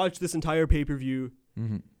I've watched this entire pay-per-view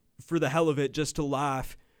for the hell of it, just to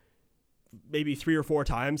laugh, maybe 3 or 4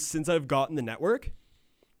 times since I've gotten the network.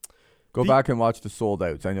 Go back and watch the sold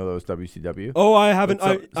outs. I know that was WCW. Oh, I haven't.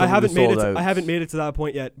 I haven't made it. I outs haven't made it to that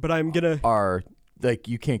point yet. But I'm gonna. Are like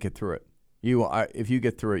you can't get through it. If you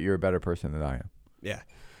get through it, you're a better person than I am. Yeah.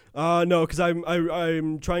 No, because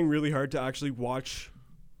I'm trying really hard to actually watch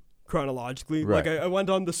chronologically. Right. Like I went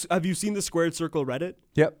on the. Have you seen the Squared Circle Reddit?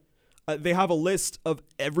 Yep. They have a list of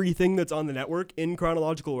everything that's on the network in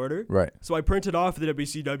chronological order. Right. So I printed off the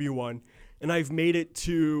WCW one, and I've made it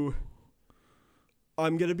to.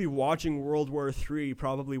 I'm going to be watching World War III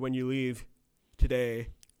probably when you leave today.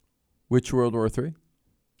 Which World War III?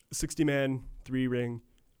 60-man, 3-ring.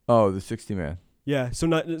 Oh, the 60-man. Yeah, so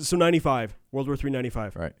 95. World War III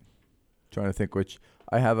 95. Right. Trying to think which.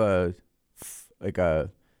 I have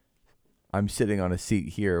I'm sitting on a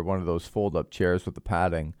seat here, one of those fold-up chairs with the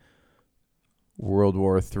padding. World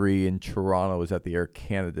War III in Toronto was at the Air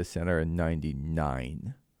Canada Centre in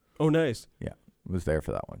 99. Oh, nice. Yeah, was there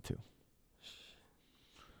for that one too.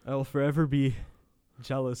 I will forever be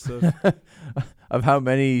jealous of... of how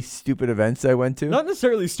many stupid events I went to? Not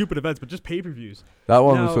necessarily stupid events, but just pay-per-views. That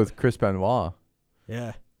one Now, was with Chris Benoit.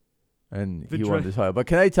 Yeah. And The he won the title. But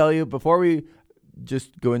can I tell you, before we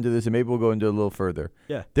just go into this, and maybe we'll go into it a little further.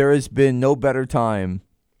 Yeah. There has been no better time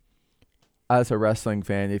as a wrestling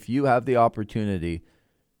fan, if you have the opportunity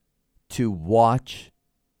to watch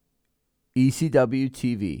ECW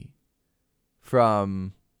TV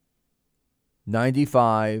from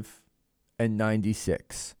 95 and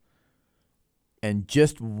 96 and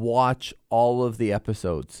just watch all of the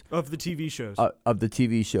episodes Of the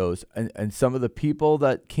TV shows. And some of the people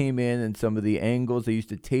that came in and some of the angles. They used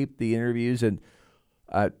to tape the interviews and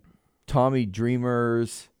at Tommy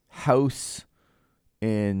Dreamer's house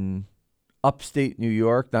in upstate New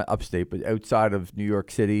York, not upstate, but outside of New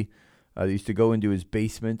York City. They used to go into his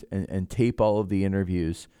basement and tape all of the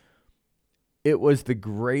interviews. It was the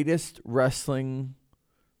greatest wrestling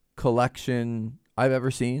collection I've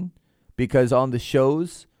ever seen, because on the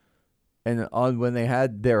shows and on when they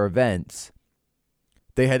had their events,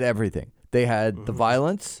 they had everything. They had the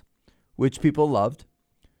violence, which people loved,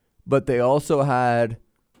 but they also had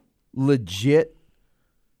legit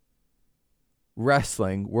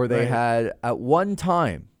wrestling where they had at one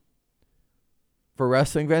time, for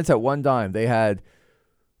wrestling fans, at one time they had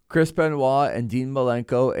Chris Benoit and Dean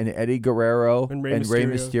Malenko and Eddie Guerrero and Rey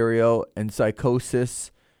Mysterio and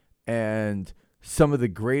Psychosis and some of the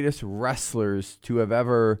greatest wrestlers to have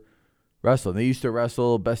ever wrestled. They used to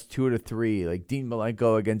wrestle best 2 out of 3, like Dean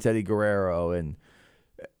Malenko against Eddie Guerrero and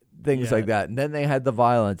things like that. And then they had the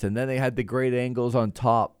violence, and then they had the great angles on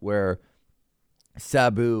top where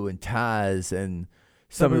Sabu and Taz and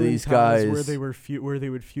some of these guys where they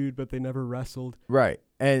would feud, but they never wrestled. Right.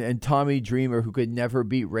 And Tommy Dreamer, who could never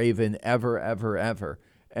beat Raven ever.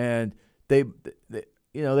 And they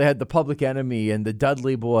had the Public Enemy and the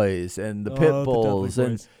Dudley Boys and the Pitbulls,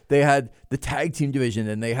 and they had the tag team division,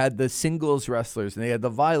 and they had the singles wrestlers, and they had the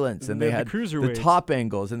violence, and they had the top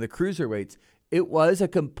angles and the cruiserweights. It was a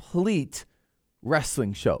complete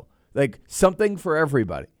wrestling show, like something for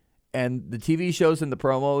everybody. And the TV shows and the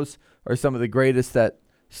promos are some of the greatest that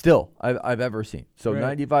still I've ever seen. So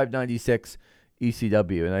 95, 96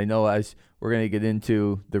 ECW. And I know as we're going to get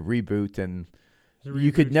into the reboot, and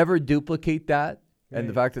you could never duplicate that. Right. And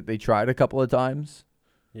the fact that they tried a couple of times.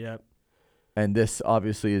 Yep. And this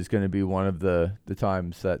obviously is going to be one of the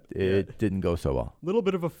times that it didn't go so well. A little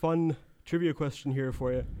bit of a fun trivia question here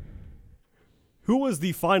for you. Who was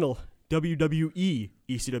the final WWE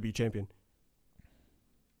ECW champion?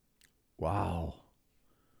 Wow.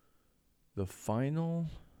 The final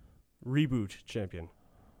reboot champion.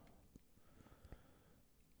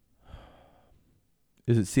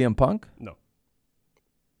 Is it CM Punk? No.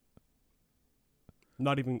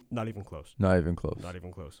 Not even close. Not even close. Not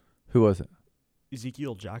even close. Who was it?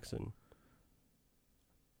 Ezekiel Jackson.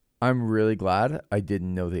 I'm really glad I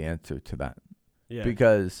didn't know the answer to that. Yeah.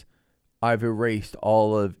 Because I've erased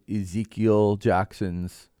all of Ezekiel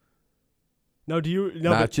Jackson's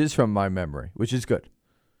matches from my memory, which is good.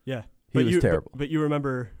 Yeah. He was terrible. But you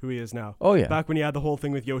remember who he is now. Oh, yeah. Back when he had the whole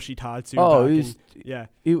thing with Yoshitatsu. Oh, he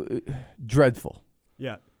dreadful.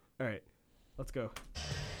 Yeah. All right. Let's go.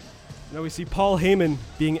 Now we see Paul Heyman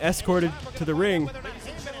being escorted to the ring.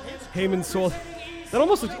 Heyman sold... That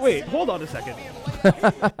almost looks... Wait, hold on a second.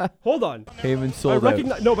 Hold on. Heyman sold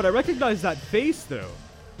out. No, but I recognize that face, though.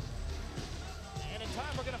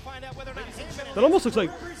 That almost looks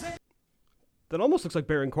like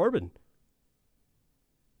Baron Corbin.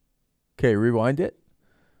 Okay, rewind it.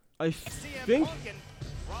 I think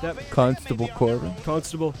that... Constable Corbin.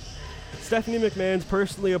 Constable. Stephanie McMahon's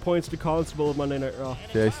personally appoints the Constable of Monday Night Raw.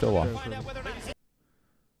 Yeah, I still watch.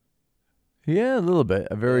 Yeah, a little bit.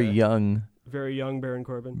 A very young Baron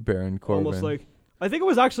Corbin. Baron Corbin. Almost like... I think it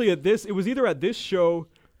was actually at this... It was either at this show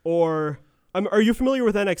or... are you familiar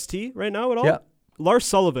with NXT right now at all? Yeah. Lars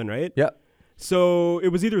Sullivan, right? Yeah. So it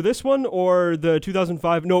was either this one or the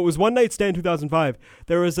 2005. No, it was One Night Stand 2005.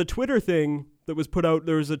 There was a Twitter thing that was put out.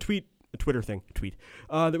 There was a tweet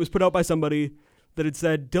that was put out by somebody that had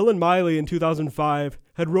said Dylan Miley in 2005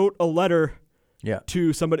 had wrote a letter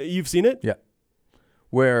to somebody. You've seen it? Yeah.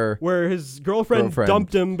 Where his girlfriend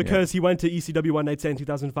dumped him because he went to ECW One Night Stand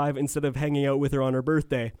 2005 instead of hanging out with her on her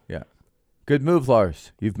birthday. Yeah. Good move,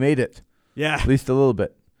 Lars. You've made it. Yeah. At least a little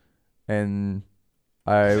bit. And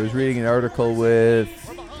I was reading an article with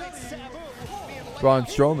Braun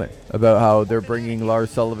Strowman about how they're bringing Lars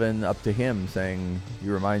Sullivan up to him, saying he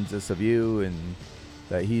reminds us of you and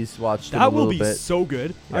that he's watched him a little bit. That will be so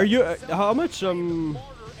good. Yeah. Are you? How much?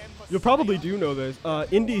 You'll probably do know this.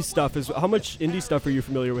 Indie stuff is. How much indie stuff are you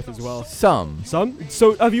familiar with as well? Some.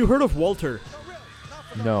 So have you heard of Walter?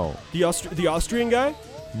 No. The Austrian guy?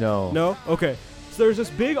 No. No. Okay. So there's this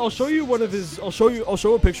big. I'll show you one of his. I'll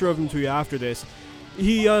show a picture of him to you after this.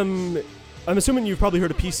 I'm assuming you've probably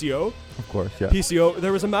heard of PCO. Of course, yeah. PCO.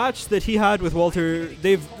 There was a match that he had with Walter.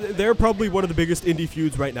 They're probably one of the biggest indie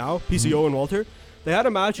feuds right now. PCO and Walter. They had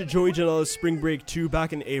a match at Joey Janela's Spring Break 2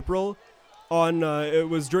 back in April. It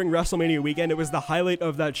was during WrestleMania weekend. It was the highlight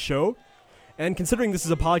of that show. And considering this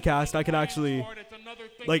is a podcast, I can actually,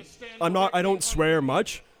 I don't swear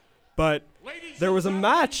much, but there was a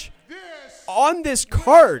match on this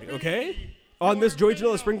card, okay? On this Joey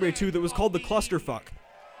Janela Spring Break 2 that was called the Clusterfuck.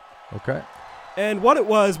 Okay. And what it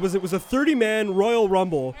was a 30-man Royal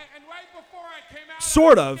Rumble,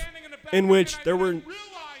 sort of, in which there were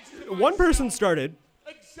one person started,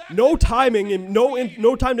 no timing and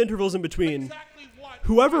no timed intervals in between.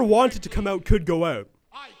 Whoever wanted to come out could go out.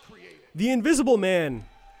 The Invisible Man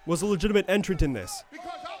was a legitimate entrant in this.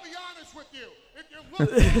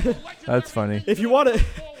 That's funny. If you want to,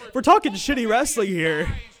 we're talking shitty wrestling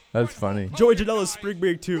here. That's funny. Joey Janela's Spring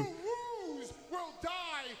Break 2.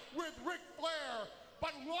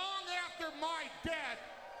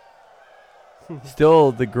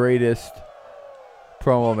 Still the greatest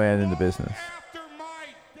promo man in the business.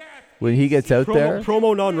 When he gets out there,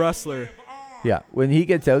 promo non-wrestler. Yeah, when he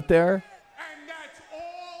gets out there,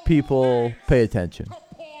 people pay attention.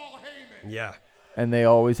 Yeah. And they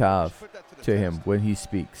always have to him when he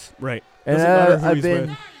speaks. Right. And Doesn't matter who I've he's been,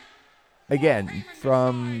 with. again,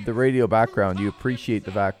 from the radio background, you appreciate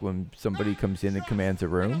the fact when somebody comes in and commands a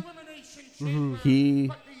room. Mm-hmm.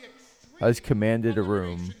 He has commanded a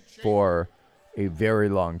room for a very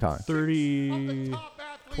long time.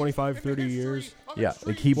 25, 30 years. Yeah,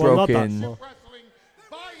 like he Well, broke not that in. long.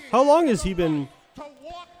 How long has he been?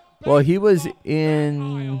 Well, he was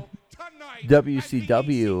in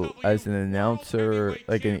WCW as an announcer,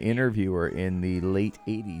 like an interviewer in the late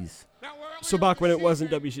 80s. So back when it wasn't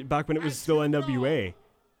back when it was still NWA.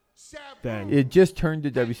 Then It just turned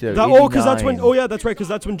to WCW. because that's when. 89. Oh yeah, that's right. Because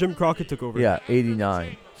that's when Jim Crockett took over. Yeah,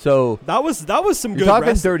 89. So That was some you're good. talking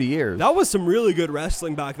wrestling. 30 years. That was some really good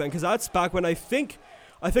wrestling back then. Because that's back when I think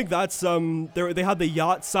that's they had the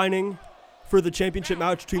yacht signing for the championship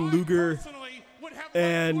match between Luger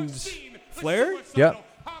and Flair. Yeah.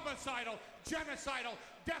 Homicidal, genocidal,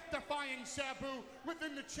 death-defying Sabu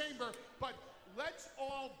within the chamber. But let's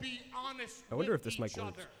all be honest. I wonder with if this each mic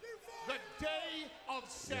works. other. The day of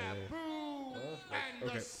Sabu and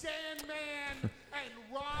okay. the Sandman and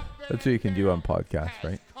Rob That's what you can do on podcasts, has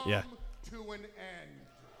right? come Yeah. to an end.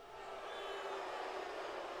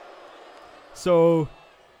 So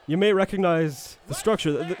you may recognize the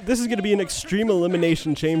structure. This is going to be an Extreme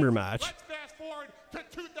Elimination Chamber match Let's fast forward to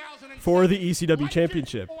 2007. for the ECW Like it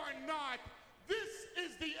Championship. or not, this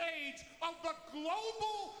is the age of the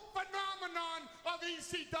global phenomenon of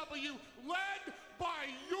ECW, led by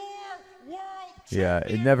your world Yeah, it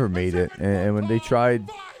champion, never made it. And when they tried,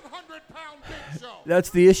 500-pound Big Show. that's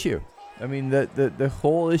the issue. I mean, the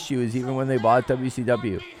whole issue is even when they bought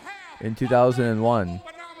WCW in 2001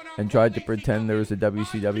 and tried to pretend there was a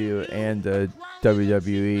WCW and a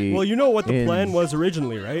WWE. Well, you know what the in- plan was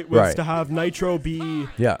originally, right? Was Right. to have Nitro be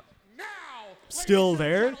Yeah. still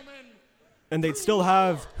there, and they'd still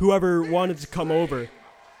have whoever wanted to come over.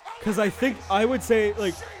 Because I would say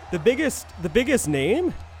like the biggest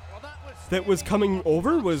name that was coming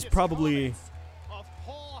over was probably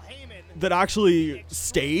that actually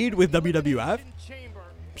stayed with WWF.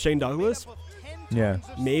 Shane Douglas, Yeah.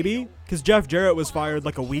 maybe, because Jeff Jarrett was fired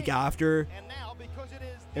like a week after,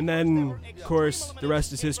 and then of course the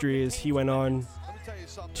rest is history. As he went on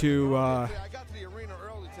to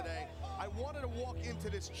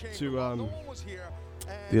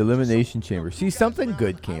The Elimination Chamber. See, something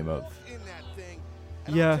good came of.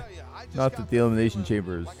 yeah. Not that the Elimination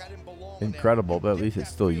Chamber is incredible, but at least it's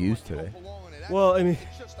still used today. Well, I mean,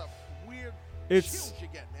 it's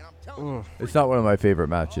It's not one of my favorite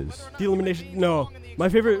matches. the elimination. No, my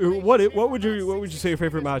favorite. What would you say your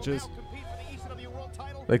favorite match is?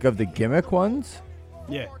 Like of the gimmick ones?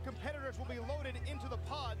 Yeah.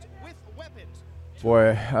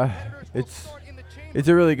 Boy, it's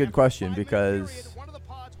a really good question because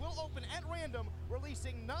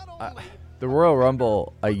the Royal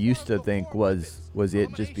Rumble I used to think was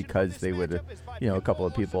it just because they would, a couple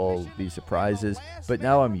of people be surprises. But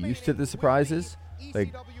now I'm used to the surprises.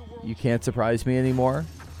 Like, you can't surprise me anymore.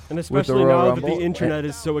 And with especially the Royal now that the Rumble, internet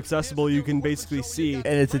is so accessible, you can basically see. And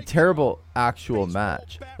it's a terrible actual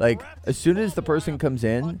match. Like, as soon as the person comes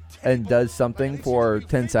in and does something for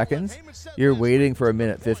 10 seconds, you're waiting for a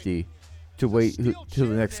minute 50 to wait till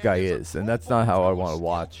the next guy is. And that's not how I want to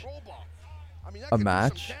watch a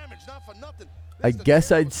match. I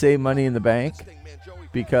guess I'd say Money in the Bank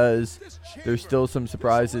because there's still some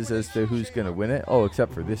surprises as to who's going to win it. Oh,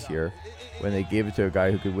 except for this year. when they gave it to a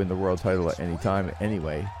guy who could win the world title at any time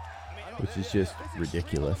anyway, which is just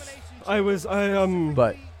ridiculous.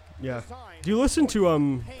 But yeah. Do you listen to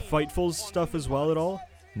Fightful's stuff as well at all?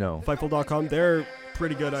 No. Fightful.com. They're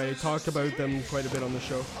pretty good. I talked about them quite a bit on the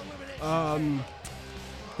show.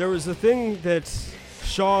 There was a thing that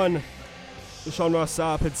Sean Ross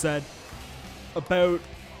Sapp had said about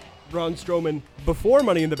Braun Strowman before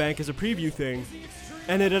Money in the Bank as a preview thing,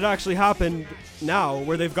 and it had actually happened now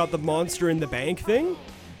where they've got the Monster in the Bank thing.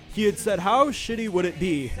 He had said, how shitty would it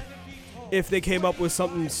be if they came up with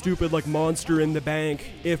something stupid like Monster in the Bank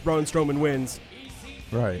if Braun Strowman wins?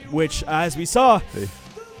 Right. Which, as we saw,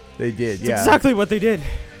 they did, it's exactly what they did.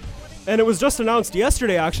 And it was just announced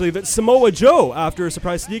yesterday, actually, that Samoa Joe, after a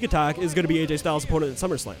surprise sneak attack, is going to be AJ Styles' opponent at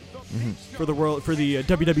SummerSlam for the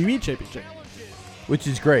WWE Championship. Which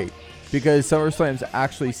is great, because SummerSlam's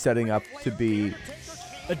actually setting up to be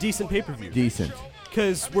a decent pay-per-view. Decent.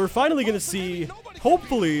 Because we're finally going to see,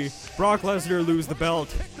 hopefully, Brock Lesnar lose the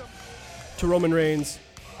belt to Roman Reigns.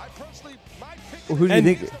 Well, who do you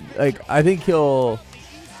think? Like, I think he'll...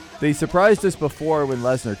 They surprised us before when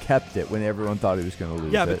Lesnar kept it, when everyone thought he was going to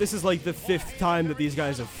lose. Yeah, but this is like the 5th time that these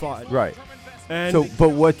guys have fought. Right. And so, but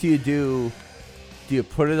what do you do? Do you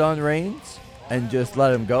put it on Reigns and just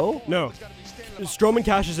let him go? No. Strowman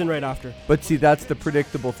cashes in right after. But see, that's the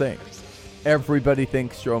predictable thing. Everybody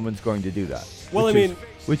thinks Strowman's going to do that. Well,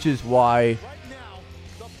 which is why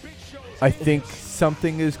I think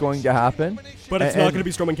something is going to happen. But it's not going to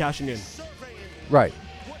be Strowman cashing in. Right.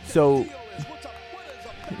 So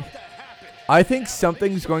I think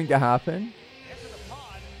something's going to happen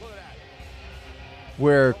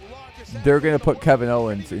where they're going to put Kevin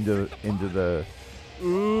Owens into the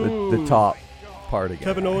top part again.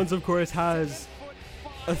 Kevin Owens, of course, has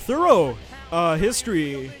a thorough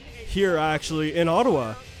history here, actually, in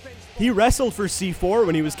Ottawa. He wrestled for C4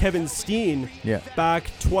 when he was Kevin Steen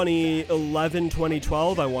back 2011,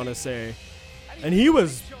 2012, I want to say. And he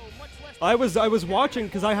was... I was watching,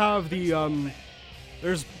 because I have the...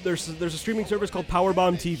 There's a streaming service called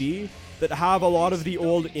Powerbomb TV that have a lot of the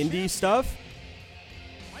old indie stuff.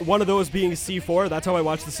 One of those being C4. That's how I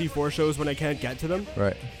watch the C4 shows when I can't get to them.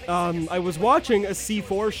 Right. I was watching a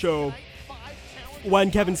C4 show when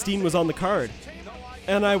Kevin Steen was on the card.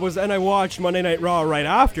 And I watched Monday Night Raw right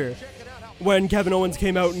after when Kevin Owens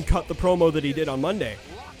came out and cut the promo that he did on Monday.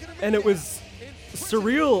 And it was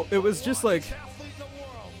surreal. It was just like...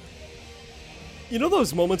 You know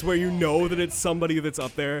those moments where you know that it's somebody that's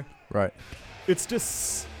up there? Right. It's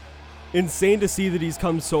just insane to see that he's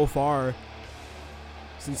come so far.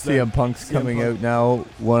 Since CM Punk's coming out now,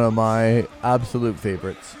 one of my absolute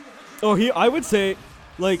favorites. Oh, I would say,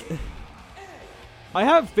 like, I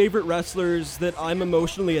have favorite wrestlers that I'm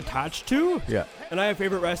emotionally attached to. Yeah. And I have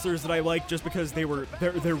favorite wrestlers that I like just because they're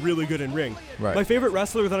really good in ring. Right. My favorite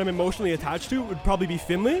wrestler that I'm emotionally attached to would probably be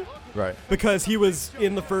Finlay. Right. Because he was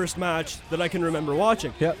in the first match that I can remember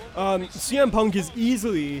watching. Yep. CM Punk is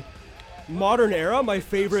easily, modern era, my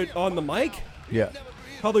favorite on the mic. Yeah.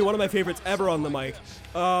 Probably one of my favorites ever on the mic.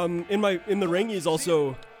 In the ring, he's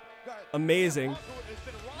also amazing.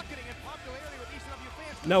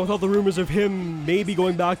 Now, with all the rumors of him maybe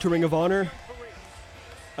going back to Ring of Honor,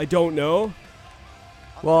 I don't know.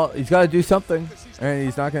 Well, he's got to do something, and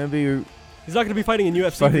he's not going to be... He's not going to be fighting in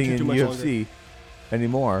UFC fighting for too much longer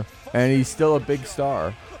anymore, and he's still a big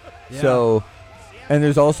star. Yeah. So, and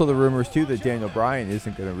there's also the rumors too that Daniel Bryan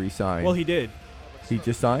isn't going to re-sign. Well, he did. He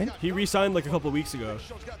just signed? He re-signed like a couple of weeks ago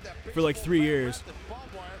for like 3 years.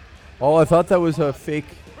 Oh, I thought that was a fake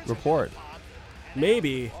report.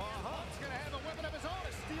 Maybe.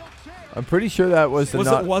 I'm pretty sure that was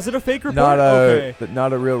was it a fake report?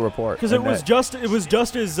 Not a real report. Because it was just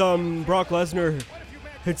as Brock Lesnar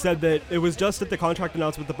had said that it was just at the contract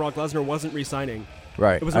announcement that Brock Lesnar wasn't re-signing.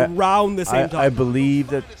 Right. It was around the same time. I believe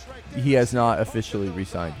that he has not officially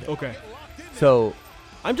re-signed yet. Okay. So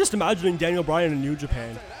I'm just imagining Daniel Bryan in New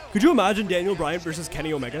Japan. Could you imagine Daniel Bryan versus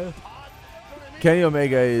Kenny Omega? Kenny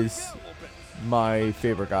Omega is my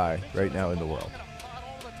favorite guy right now in the world.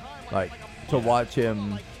 Like, to watch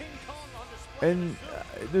him, and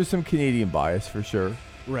there's some Canadian bias for sure.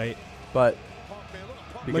 Right. But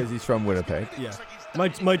because he's from Winnipeg. Yeah. My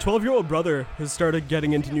 12-year-old brother has started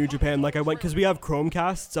getting into New Japan. Like, I went, because we have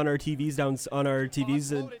Chromecasts on our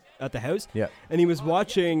TVs at the house. Yeah. And he was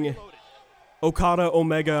watching Okada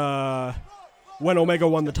Omega when Omega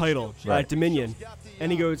won the title at Dominion.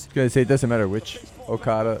 And he goes... I was going to say, it doesn't matter which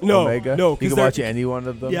Okada Omega. No, you can watch any one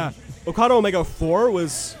of them. Yeah. Okada Omega 4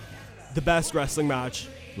 was the best wrestling match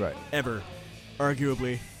ever,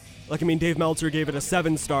 arguably. Like, I mean, Dave Meltzer gave it a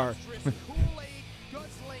 7-star.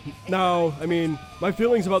 Now, I mean, my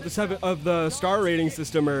feelings about the star rating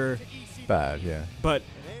system are Bad, yeah. But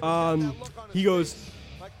he goes,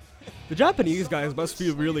 the Japanese guys must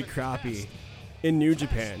feel really crappy in New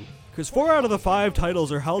Japan because 4 out of the 5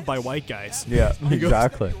 titles are held by white guys. Yeah,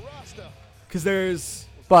 exactly. Because there's...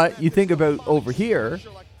 But you think about over here,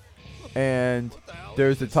 and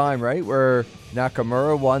there's a time, right, where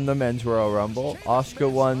Nakamura won the Men's Royal Rumble, Asuka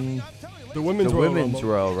won the Women's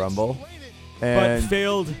Royal Rumble. But And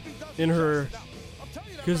failed in her...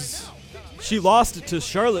 Because she lost it to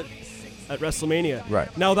Charlotte at WrestleMania.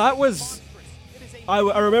 Right. Now that was... I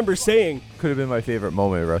remember saying... could have been my favorite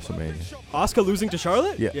moment at WrestleMania. Asuka losing to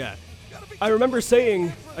Charlotte? Yeah. Yeah. I remember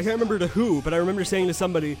saying... I can't remember to who, but I remember saying to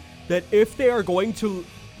somebody that if they are going to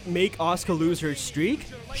make Asuka lose her streak,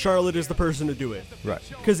 Charlotte is the person to do it. Right.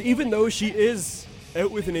 Because even though she is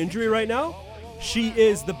out with an injury right now, she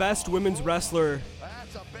is the best women's wrestler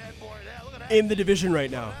in the division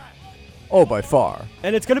right now. Oh, by far.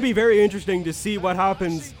 And it's going to be very interesting to see what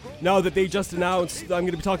happens now that they just announced, I'm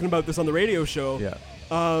going to be talking about this on the radio show. Yeah.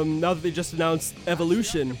 Now that they just announced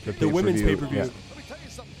Evolution, the women's pay-per-view. Yeah.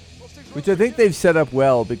 Which I think they've set up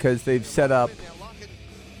well because they've set up,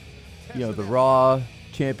 the Raw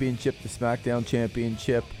Championship, the SmackDown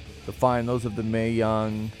Championship, the finals of the Mae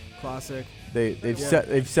Young Classic. They've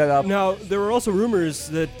set up. Now there were also rumors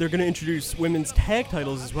that they're going to introduce women's tag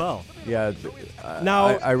titles as well. Yeah. Now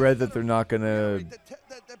I read that they're going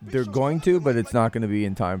to, but it's not going to be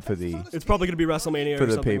in time for the. It's probably going to be WrestleMania for or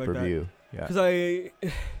the something pay-per-view. Like yeah. Because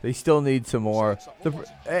they still need some more.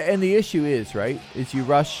 And the issue is you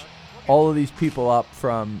rush all of these people up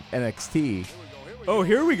from NXT. Oh,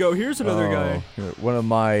 here we go. Here's another guy. One of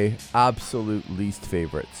my absolute least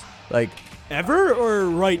favorites. Like. Ever or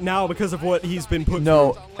right now because of what he's been put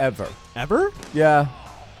No, through? ever. Ever? Yeah.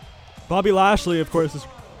 Bobby Lashley, of course, is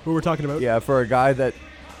who we're talking about. Yeah, for a guy that...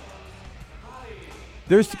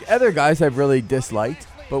 There's other guys I've really disliked,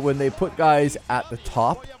 but when they put guys at the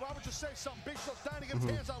top...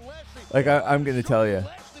 Like, I'm going to tell you,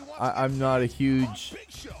 I'm not a huge...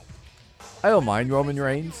 I don't mind Roman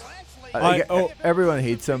Reigns. Everyone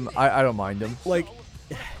hates him. I don't mind him. Like...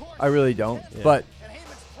 I really don't. Yeah. But...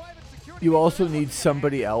 You also need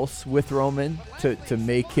somebody else with Roman to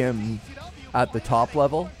make him at the top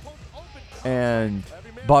level. And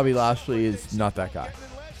Bobby Lashley is not that guy.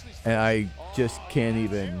 And I just can't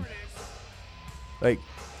even... Like,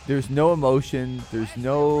 there's no emotion. There's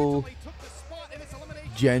no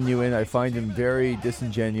genuine. I find him very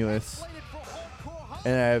disingenuous.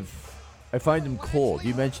 And I find him cold.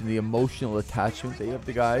 You mentioned the emotional attachment that you have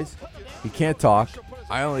to guys. He can't talk.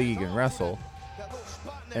 I don't think he can wrestle.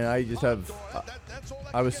 And I just have...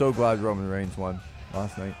 I was so glad Roman Reigns won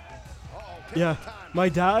last night. Yeah. My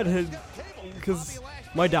dad had... Because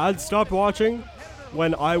my dad stopped watching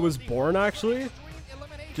when I was born, actually.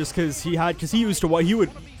 Just because he used to watch... He would...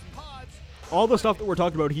 All the stuff that we're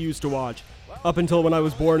talking about, he used to watch. Up until when I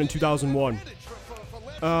was born in 2001.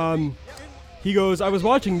 He goes, I was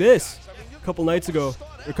watching this a couple nights ago.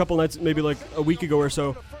 A couple nights, maybe like a week ago or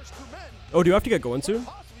so. Oh, do you have to get going soon?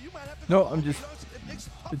 No, I'm just...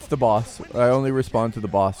 It's the boss. I only respond to the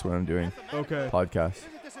boss when I'm doing podcasts.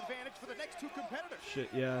 Shit,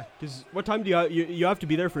 yeah. Because what time do you have to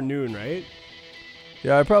be there for noon, right?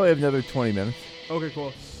 Yeah, I probably have another 20 minutes. Okay,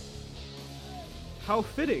 cool. How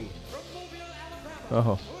fitting.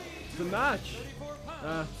 Oh. The match.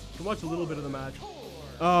 I watched a little bit of the match.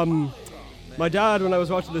 My dad, when I was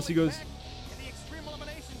watching this, he goes,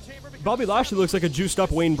 Bobby Lashley looks like a juiced up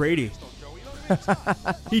Wayne Brady.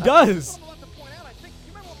 He does.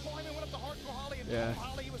 Yeah.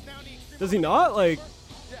 Does he not? Like,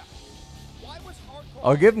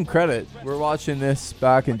 I'll give him credit. We're watching this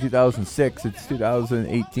back in 2006. It's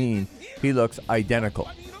 2018. He looks identical.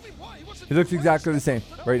 He looks exactly the same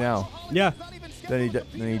right now. Yeah. Than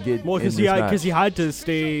he did. Well, because he had to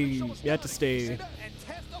stay. He had to stay.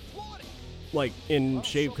 Like in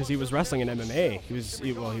shape because he was wrestling in MMA.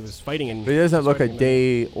 He was fighting in. But he doesn't look a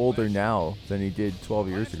day older now than he did 12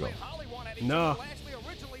 years ago. No.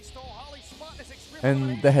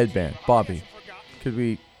 And the headband, Bobby. Could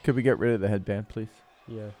we get rid of the headband, please?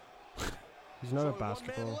 Yeah. He's not a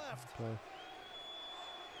basketball player.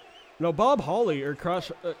 No, Bob Holly or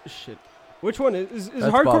Crush. Shit. Which one is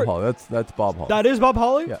that's hardcore? Bob Holly. That's Bob Holly. That is Bob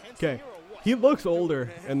Holly? Yeah. Okay. He looks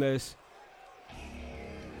older in this.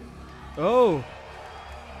 Oh.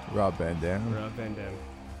 Rob Van Dam. Rob Van Dam.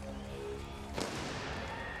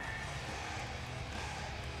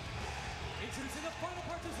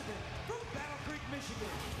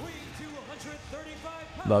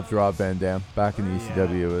 Loved Rob Van Dam back in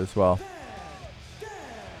ECW as well.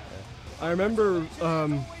 I remember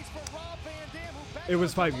it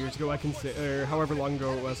was 5 years ago, I can say, or however long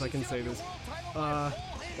ago it was, I can say this.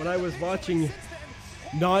 When I was watching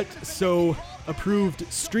not so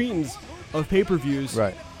approved streams of pay-per-views,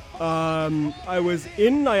 Right. I was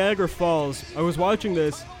in Niagara Falls. I was watching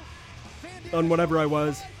this on whatever I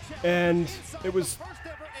was, and it was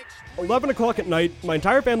 11 o'clock at night. My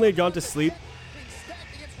entire family had gone to sleep,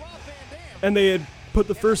 and they had put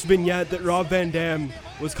the first vignette that Rob Van Dam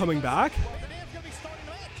was coming back.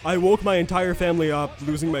 I woke my entire family up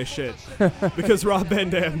losing my shit because Rob Van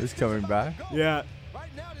Dam Is coming back. Yeah.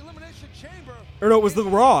 Or no, it was the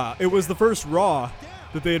Raw. It was the first Raw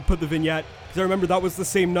that they had put the vignette. Because I remember that was the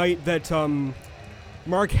same night that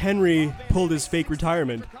Mark Henry pulled his fake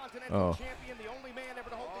retirement. Oh.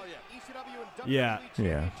 Yeah.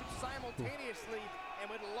 Yeah.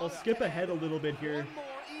 I'll skip ahead a little bit here,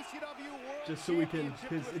 just so we can,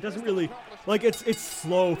 because it doesn't really, like, it's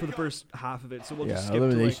slow for the first half of it, so we'll just Yeah. skip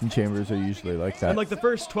Elimination chambers are usually like that. and like the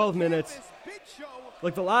first 12 minutes,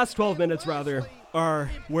 like the last 12 minutes rather, are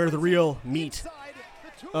where the real meat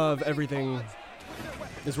of everything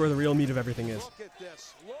is. Where the real meat of everything is. Look at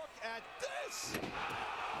this. Look at this.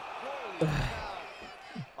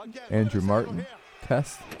 Again, Andrew look at this Martin. here.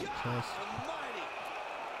 Test.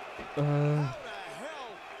 Almighty.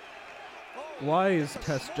 Why is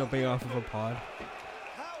Tess jumping off of a pod?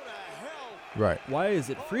 How the hell? Right. Why is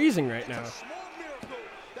it freezing right now? It's a small miracle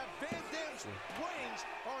that Van Dam's brains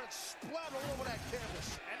aren't splattered all over that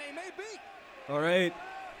canvas. And they may be. All right,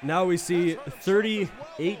 now we see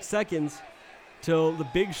 38 seconds till the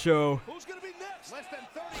Big Show. Who's going to be next? Less than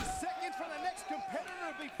 30 seconds for the next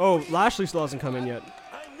competitor. Oh, Lashley still hasn't come in yet.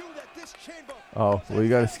 I knew that this chamber Oh, well, you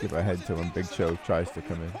got to skip ahead to when Big Show tries to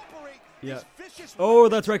come in. Yeah. Oh,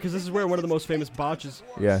 that's right, because this is where one of the most famous botches.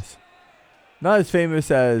 Yes. Not as famous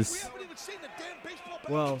as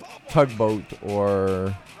Well, Tugboat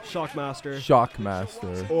or Shockmaster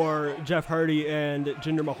Shockmaster. or Jeff Hardy and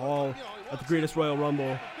Jinder Mahal at the Greatest Royal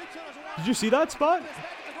Rumble. Did you see that spot?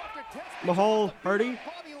 Mahal Hardy,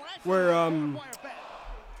 where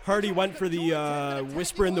Hardy went for the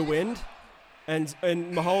Whisper in the Wind, and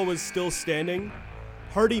Mahal was still standing.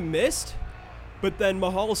 Hardy missed, but then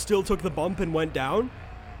Mahal still took the bump and went down.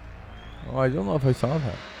 Oh, I don't know if I saw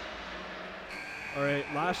that. All right,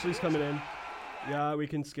 Lashley's coming in. Yeah, we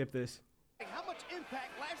can skip this. How much impact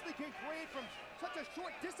Lashley can create from such a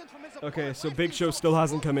short distance from his Okay, so Big Show still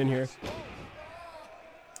hasn't come in here.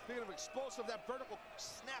 Speaking of explosive, that vertical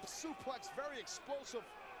snap suplex, very explosive.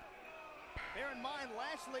 Bear in mind,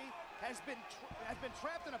 Lashley has been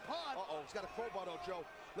trapped in a pod. Uh-oh, he's got a crowbar though, Joe.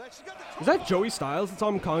 Lashley got the Is that Joey Styles that's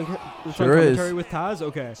on, Sure commentary is. with Taz?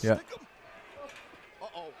 Okay. Yeah.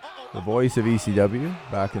 Uh-oh. The voice of ECW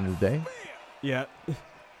back in the day. Yeah.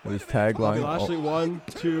 His Bobby tagline. Lashley, 1,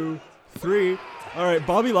 2, 3. All right,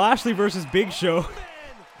 Bobby Lashley versus Big Show.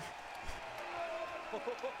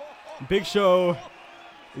 Big Show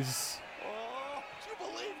is... Do you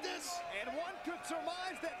believe this? And one could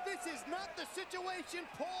surmise that this is not the situation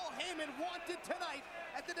Paul Heyman wanted tonight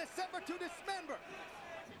at the December to Dismember.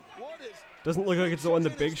 What is? Doesn't look like it's the one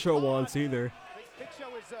that Big Show wants either. Big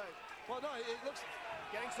Show is Well, no, it looks.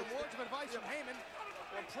 getting some words of advice from Heyman.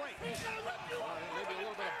 Or pray. Maybe a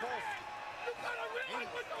little bit of both.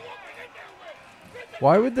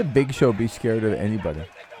 Why would the Big Show be scared of anybody? Oh,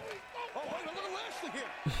 wait, look at Lashley here.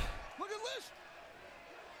 Look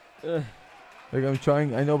at Lashley. Like, I'm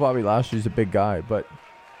trying. I know Bobby Lashley's a big guy, but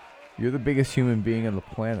you're the biggest human being on the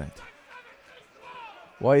planet.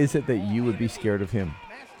 Why is it that you would be scared of him?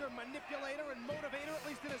 Master manipulator and motivator, at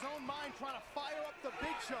least in his own mind, trying to fire up the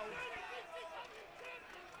Big Show.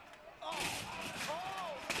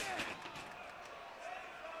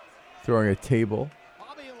 Throwing a table.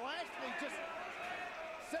 Bobby Lashley just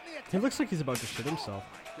sending a He looks like he's about to shit himself.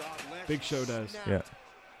 God, Lashley Big Show does. snapped. Yeah.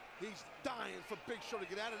 He's dying for Big Show to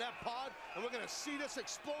get out of that pod, and we're gonna see this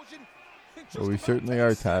explosion. in just Well, we about certainly 10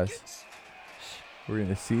 are, Taz. seconds. We're going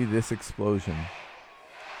to see this explosion.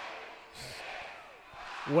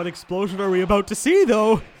 What explosion are we about to see,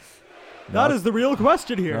 though? That Not- is the real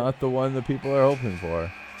question here. Not the one that people are hoping for.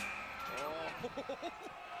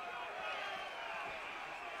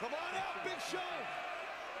 Come on out, Big Show.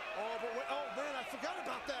 Oh, but wait, oh man, I forgot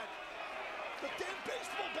about that. The damn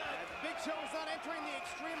baseball bat. Big Show is not entering the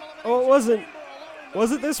extreme elimination Oh, it wasn't. chamber alone.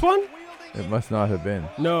 Was it this one? It must not have been.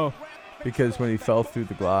 No. Because when he fell through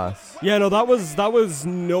the glass. Yeah, no, that was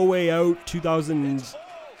No Way Out 2008,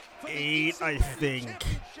 I think.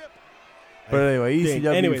 But anyway, think.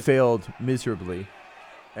 ECW Anyways. failed miserably.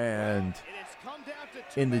 And It has come down to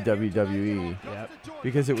two in the men here tonight. WWE. Yep.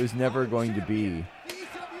 Because it was never going to be.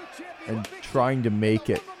 And trying to make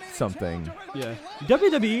it something. Yeah.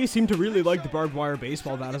 WWE seemed to really like the barbed wire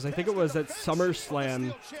baseball battles. I think it was at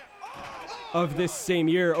SummerSlam of this same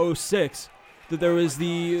year, 06, that there was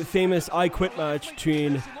the famous I Quit match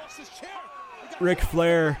between Ric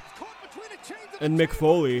Flair and Mick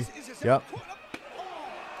Foley. Yep.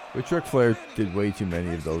 Which Ric Flair did way too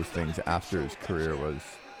many of those things after his career was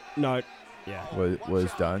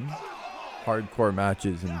done. Hardcore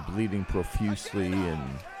matches and bleeding profusely and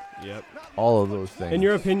all of those things. In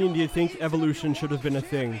your opinion, do you think Evolution should have been a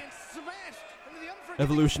thing?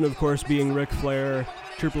 Evolution, of course, being Ric Flair,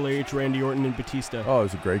 Triple H, Randy Orton, and Batista. Oh, it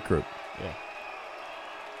was a great group. Yeah.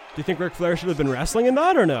 Do you think Ric Flair should have been wrestling in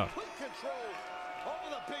that or no?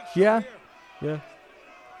 Yeah. Yeah.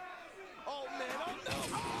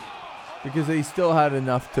 Because they still had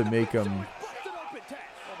enough to make him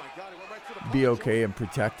be okay and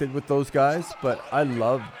protected with those guys. But I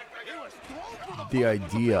love the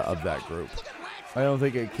idea of that group. I don't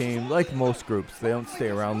think it came, like most groups, they don't stay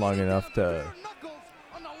around long enough to,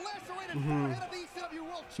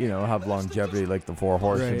 have longevity like the Four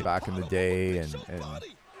Horsemen back in the day and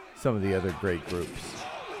some of the other great groups.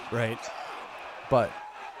 Right. But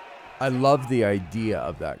I love the idea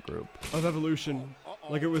of that group. Of Evolution.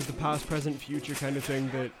 Like it was the past, present, future kind of thing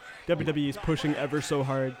that WWE is pushing ever so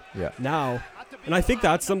hard now. And I think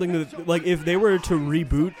that's something that, like, if they were to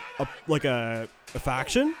reboot a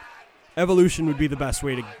faction, Evolution would be the best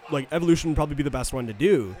way to, like, Evolution would probably be the best one to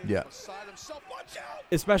do. Yeah.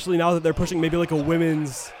 Especially now that they're pushing maybe like a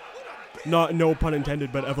women's, no pun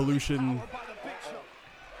intended, but Evolution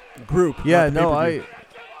group. Yeah, no, I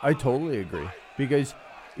totally agree. Because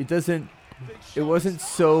it wasn't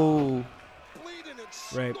so...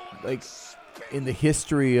 Right. Like, in the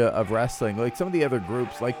history of wrestling, like some of the other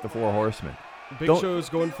groups, like the Four Horsemen. Big Show's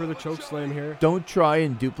going for the choke slam here. Don't try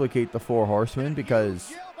and duplicate the Four Horsemen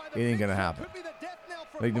because it ain't going to happen.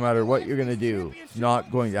 Like, no matter what you're going to do, it's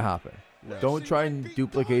not going to happen. Yeah. Don't try and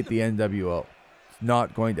duplicate the NWO. It's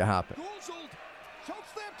not going to happen.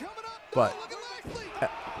 But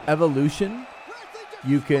Evolution,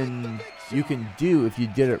 you can do if you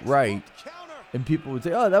did it right. And people would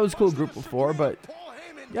say, oh, that was a cool group before, but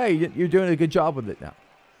yeah, you're doing a good job with it now.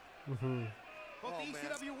 Mm-hmm.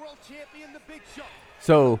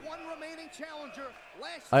 So,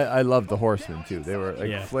 I love the Horsemen, too. They were,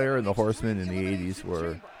 like, Flair and the Horsemen in the 80s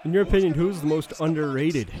were... In your opinion, who's the most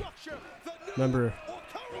underrated member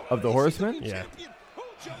of the Horsemen? Yeah.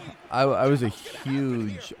 I was a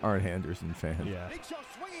huge Arn Anderson fan. Yeah.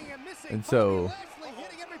 And so...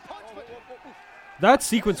 That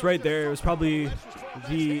sequence right there was probably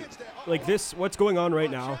what's going on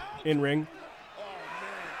right now in ring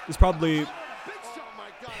is probably,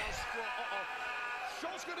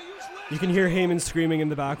 you can hear Heyman screaming in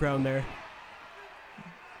the background there.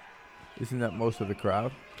 Isn't that most of the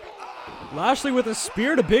crowd? Lashley with a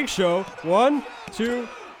spear to Big Show. 1, 2,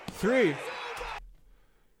 3.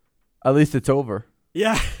 At least it's over.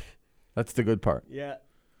 Yeah. That's the good part. Yeah.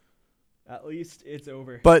 At least it's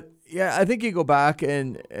over. But, yeah, I think you go back,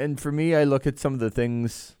 and for me, I look at some of the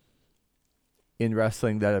things in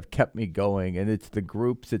wrestling that have kept me going, and it's the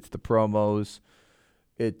groups, it's the promos,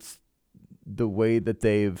 it's the way that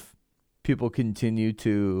people continue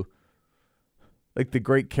to, like, the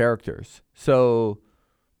great characters. So,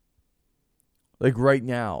 like, right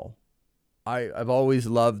now, I've always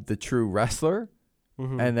loved the true wrestler,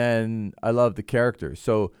 and then I love the characters.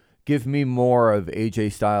 So, give me more of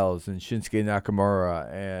AJ Styles and Shinsuke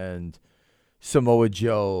Nakamura and Samoa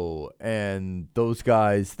Joe and those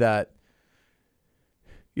guys that,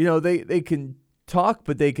 they can talk,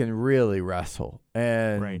 but they can really wrestle.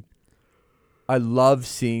 And I love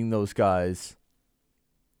seeing those guys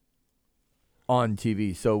on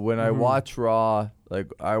TV. So when I watch Raw,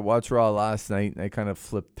 like I watched Raw last night and I kind of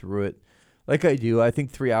flipped through it like I do. I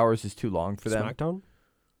think 3 hours is too long for them. SmackDown?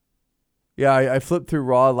 Yeah, I flipped through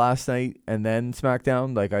Raw last night and then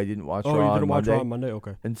SmackDown. Like, I didn't watch Raw on Monday. Oh, you didn't watch Raw on Monday?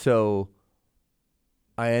 Okay. And so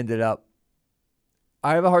I ended up...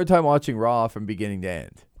 I have a hard time watching Raw from beginning to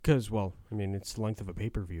end. Because, it's the length of a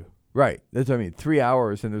pay-per-view. Right. That's what I mean. 3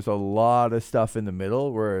 hours, and there's a lot of stuff in the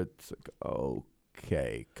middle where it's like,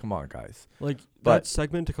 okay, come on, guys. Like, that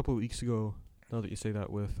segment a couple of weeks ago, now that you say that,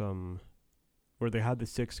 with where they had the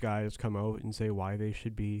 6 guys come out and say why they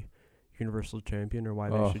should be Universal Champion or why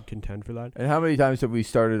they should contend for that. And how many times have we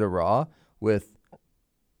started a Raw with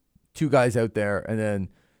 2 guys out there and then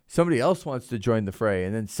somebody else wants to join the fray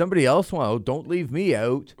and then somebody else don't leave me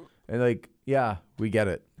out. And like, yeah, we get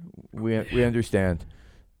it. We understand.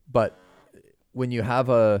 But when you have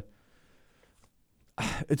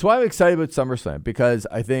it's why I'm excited about SummerSlam, because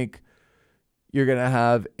I think you're going to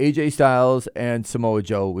have AJ Styles and Samoa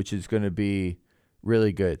Joe, which is going to be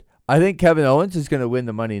really good. I think Kevin Owens is going to win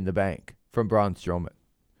the Money in the Bank from Braun Strowman.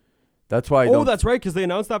 That's why. That's right, because they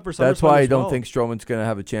announced that for SummerSlam. That's why I as don't well. think Strowman's going to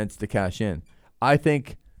have a chance to cash in. I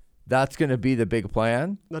think that's going to be the big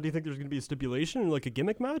plan. Now, do you think there's going to be a stipulation, like a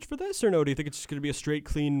gimmick match for this, or no? Do you think it's just going to be a straight,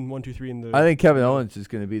 clean 1, 2, 3 in the? I think Kevin Owens is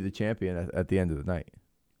going to be the champion at the end of the night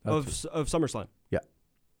of SummerSlam. Yeah.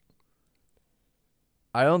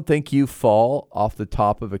 I don't think you fall off the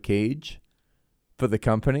top of a cage for the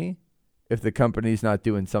company if the company's not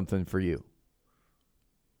doing something for you.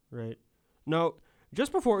 Right. Now,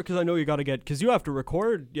 just before, because I know you got to because you have to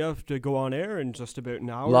record, you have to go on air in just about an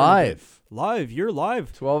hour. Live. You're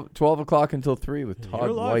live. 12 o'clock until 3 with Todd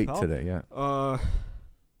You're live, White pal. today, yeah.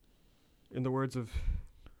 In the words of,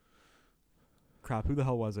 crap, who the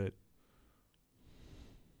hell was it?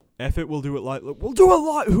 F it, we'll do it live. We'll do it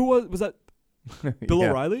live. Who was that? Bill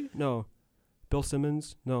Yeah. O'Reilly? No. Bill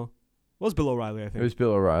Simmons? No. It was Bill O'Reilly, I think. It was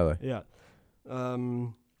Bill O'Reilly. Yeah.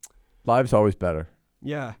 Live's always better.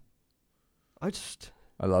 Yeah.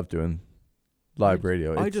 I love doing live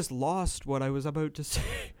radio. I just lost what I was about to say.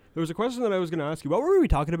 There was a question that I was going to ask you. What were we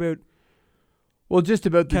talking about? Well, just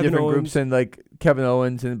about the Kevin different Owens. groups and like Kevin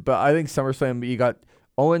Owens, but I think SummerSlam, you got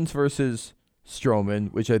Owens versus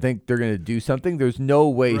Strowman, which I think they're going to do something. There's no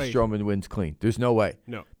way Right. Strowman wins clean. There's no way.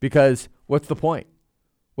 No. Because what's the point?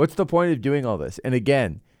 What's the point of doing all this? And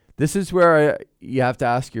again, this is where you have to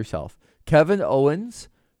ask yourself. Kevin Owens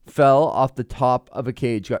fell off the top of a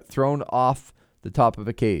cage, got thrown off the top of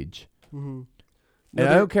a cage. Mm-hmm. And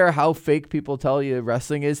I don't care how fake people tell you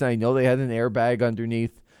wrestling is, and I know they had an airbag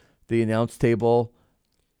underneath the announce table.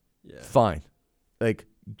 Yeah. Fine. Like,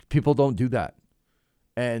 people don't do that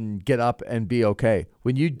and get up and be okay.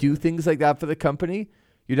 When you do things like that for the company,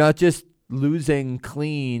 you're not just losing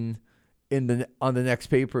clean on the next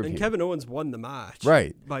pay-per-view. And Kevin Owens won the match.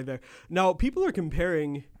 Right. By there. Now, people are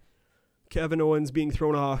comparing Kevin Owens being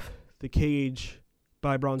thrown off the cage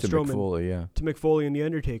by Braun to Strowman Mick Foley, yeah. to Mick Foley and The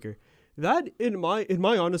Undertaker. That, in my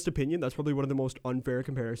honest opinion, that's probably one of the most unfair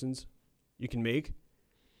comparisons you can make.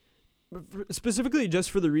 Specifically just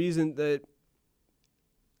for the reason that,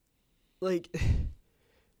 like,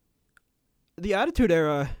 the Attitude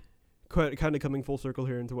Era, kind of coming full circle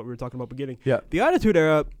here into what we were talking about beginning. Yeah. The Attitude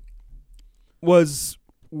Era was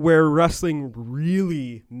where wrestling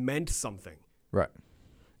really meant something. Right.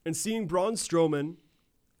 And seeing Braun Strowman,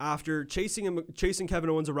 after chasing Kevin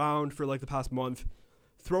Owens around for like the past month,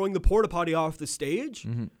 throwing the porta potty off the stage,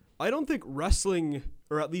 Mm-hmm. I don't think wrestling,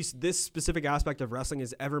 or at least this specific aspect of wrestling,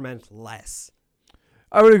 has ever meant less.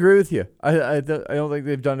 I would agree with you. I don't think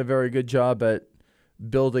they've done a very good job at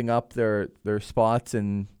building up their spots,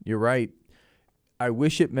 and you're right. I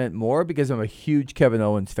wish it meant more because I'm a huge Kevin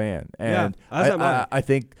Owens fan, and I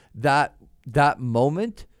think that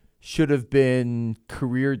moment should have been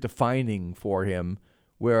career defining for him,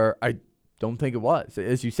 where I don't think it was.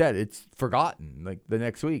 As you said, it's forgotten. Like the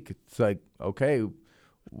next week, it's like, okay,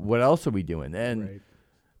 what else are we doing? And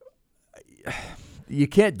you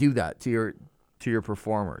can't do that to your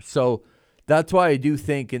performers. So that's why I do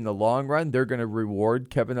think in the long run they're going to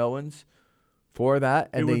reward Kevin Owens for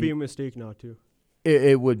that. And it would be a mistake not to.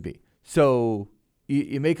 It would be. So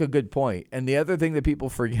you make a good point. And the other thing that people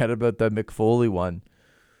forget about the Mick Foley one,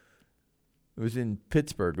 it was in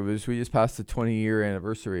Pittsburgh. We just passed the 20-year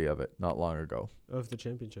anniversary of it not long ago. Of the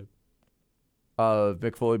championship. Of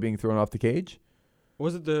Mick Foley being thrown off the cage?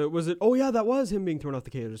 Oh yeah, that was him being thrown off the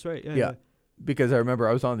cage. That's right. Yeah. Because I remember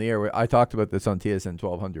I was on the air. I talked about this on TSN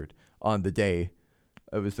 1200 on the day.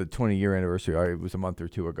 It was the 20-year anniversary. It was a month or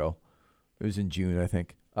two ago. It was in June, I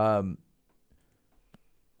think.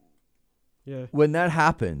 Yeah. When that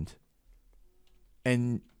happened,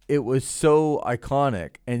 and it was so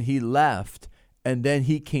iconic, and he left, and then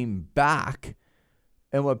he came back,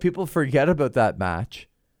 and what people forget about that match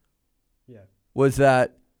was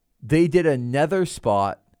that they did another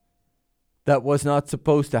spot that was not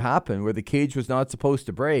supposed to happen, where the cage was not supposed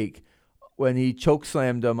to break, when he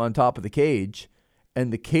chokeslammed him on top of the cage,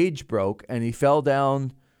 and the cage broke, and he fell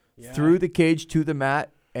down through the cage to the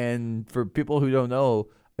mat. And for people who don't know,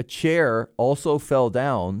 a chair also fell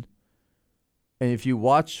down. And if you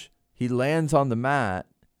watch, he lands on the mat.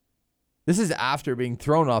 This is after being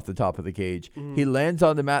thrown off the top of the cage. Mm-hmm. He lands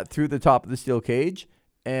on the mat through the top of the steel cage,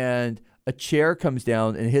 and a chair comes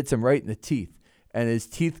down and hits him right in the teeth. And his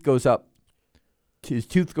tooth goes up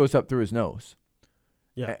through his nose.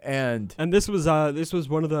 Yeah. And this was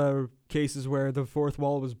one of the cases where the fourth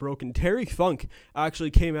wall was broken. Terry Funk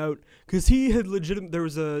actually came out because he had there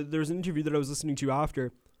was an interview that I was listening to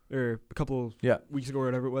after or a couple Yeah. weeks ago or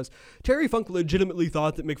whatever it was, Terry Funk legitimately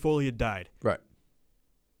thought that Mick Foley had died. Right.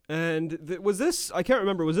 And was this, I can't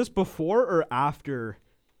remember, was this before or after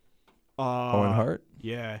Owen Hart?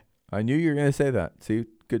 Yeah. I knew you were going to say that. See,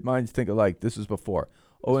 good minds think alike. This was before.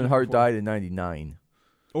 Owen Hart died in 99.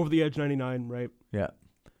 Over the Edge 99, right? Yeah.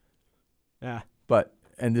 Yeah.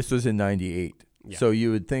 And this was in 98. Yeah. So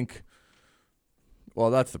you would think,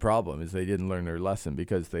 well, that's the problem, is they didn't learn their lesson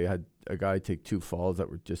because they had a guy take 2 falls that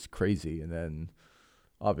were just crazy. And then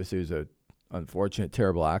obviously it was an unfortunate,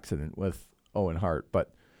 terrible accident with Owen Hart.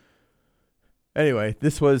 But anyway,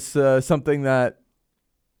 this was something that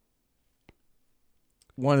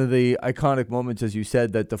one of the iconic moments, as you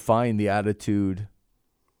said, that defined the Attitude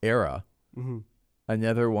Era. Mm-hmm.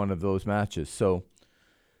 Another one of those matches. So,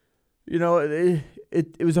 you know,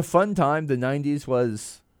 it was a fun time. The 90s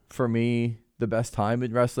was, for me, the best time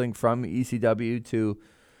in wrestling, from ECW to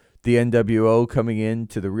the NWO coming in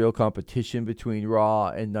to the real competition between Raw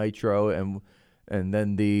and Nitro, and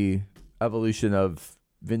then the evolution of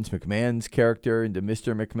Vince McMahon's character into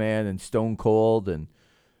Mr. McMahon and Stone Cold, and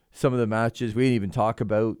some of the matches we didn't even talk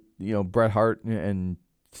about, you know, Bret Hart and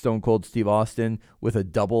Stone Cold Steve Austin with a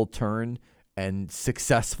double turn and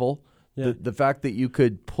successful. Yeah. The fact that you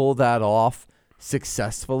could pull that off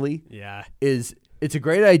successfully Yeah. it's a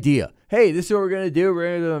great idea. Hey, this is what we're going to do. We're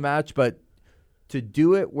going to do a match, but to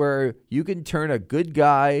do it where you can turn a good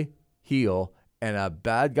guy heel and a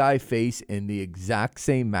bad guy face in the exact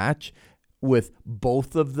same match with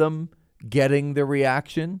both of them getting the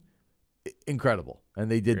reaction, incredible.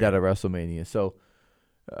 And they did that at WrestleMania. So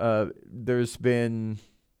there's been...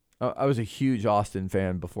 I was a huge Austin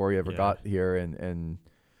fan before he ever got here, and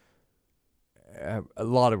a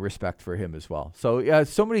lot of respect for him as well. So, yeah,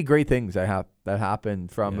 so many great things that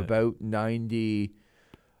happened from about 90...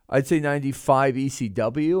 I'd say 95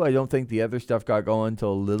 ECW. I don't think the other stuff got going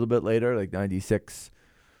until a little bit later, like 96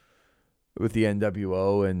 with the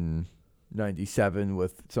NWO and 97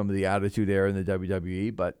 with some of the Attitude Era in the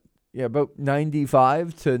WWE. But, yeah, about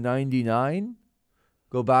 95 to 99,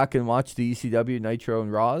 go back and watch the ECW, Nitro,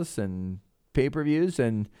 and Raws and pay-per-views,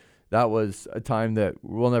 and that was a time that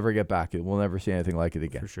we'll never get back. We'll never see anything like it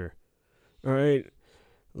again. For sure. All right.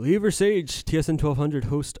 Lee Versage, TSN 1200,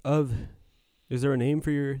 host of... Is there a name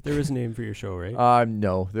for your... There is a name for your show, right?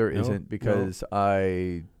 No, there isn't, because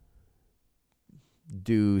I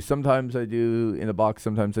do... Sometimes I do In a Box,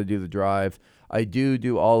 sometimes I do The Drive. I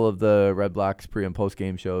do all of the Red Blacks pre- and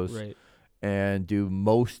post-game shows. Right. And do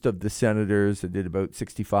most of the Senators. I did about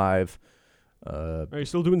 65. Are you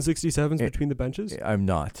still doing 67s between the benches? I'm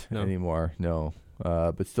not anymore, no.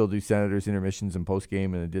 But still do Senators, intermissions, and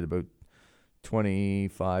post-game, and I did about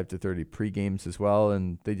 25 to 30 pre-games as well,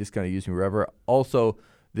 and they just kind of use me wherever. Also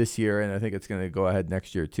this year, and I think it's going to go ahead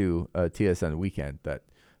next year too, TSN Weekend that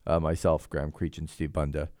myself, Graham Creech, and Steve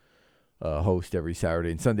Bunda host every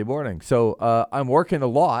Saturday and Sunday morning. So I'm working a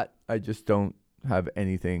lot. I just don't have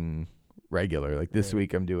anything regular. Like this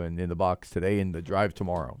week I'm doing In the Box today and The Drive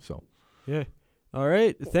tomorrow. So yeah. All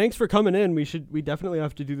right. Thanks for coming in. We definitely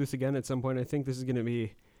have to do this again at some point. I think this is going to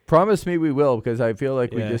be... Promise me we will, because I feel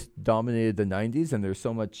like we just dominated the 90s, and there's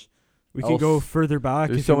so much we can go further back.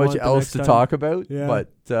 There's so much else to talk about, but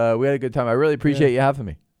we had a good time. I really appreciate you having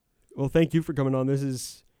me. Well, thank you for coming on. This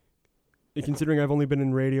is, considering I've only been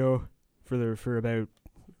in radio for about,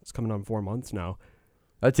 it's coming on 4 months now.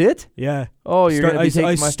 That's it? Yeah. Oh, you're going to be taking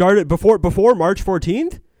I started before March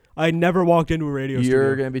 14th. I never walked into a radio studio.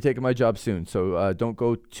 You're going to be taking my job soon, so don't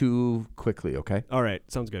go too quickly, okay? All right.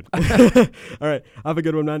 Sounds good. All right. Have a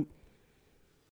good one, man.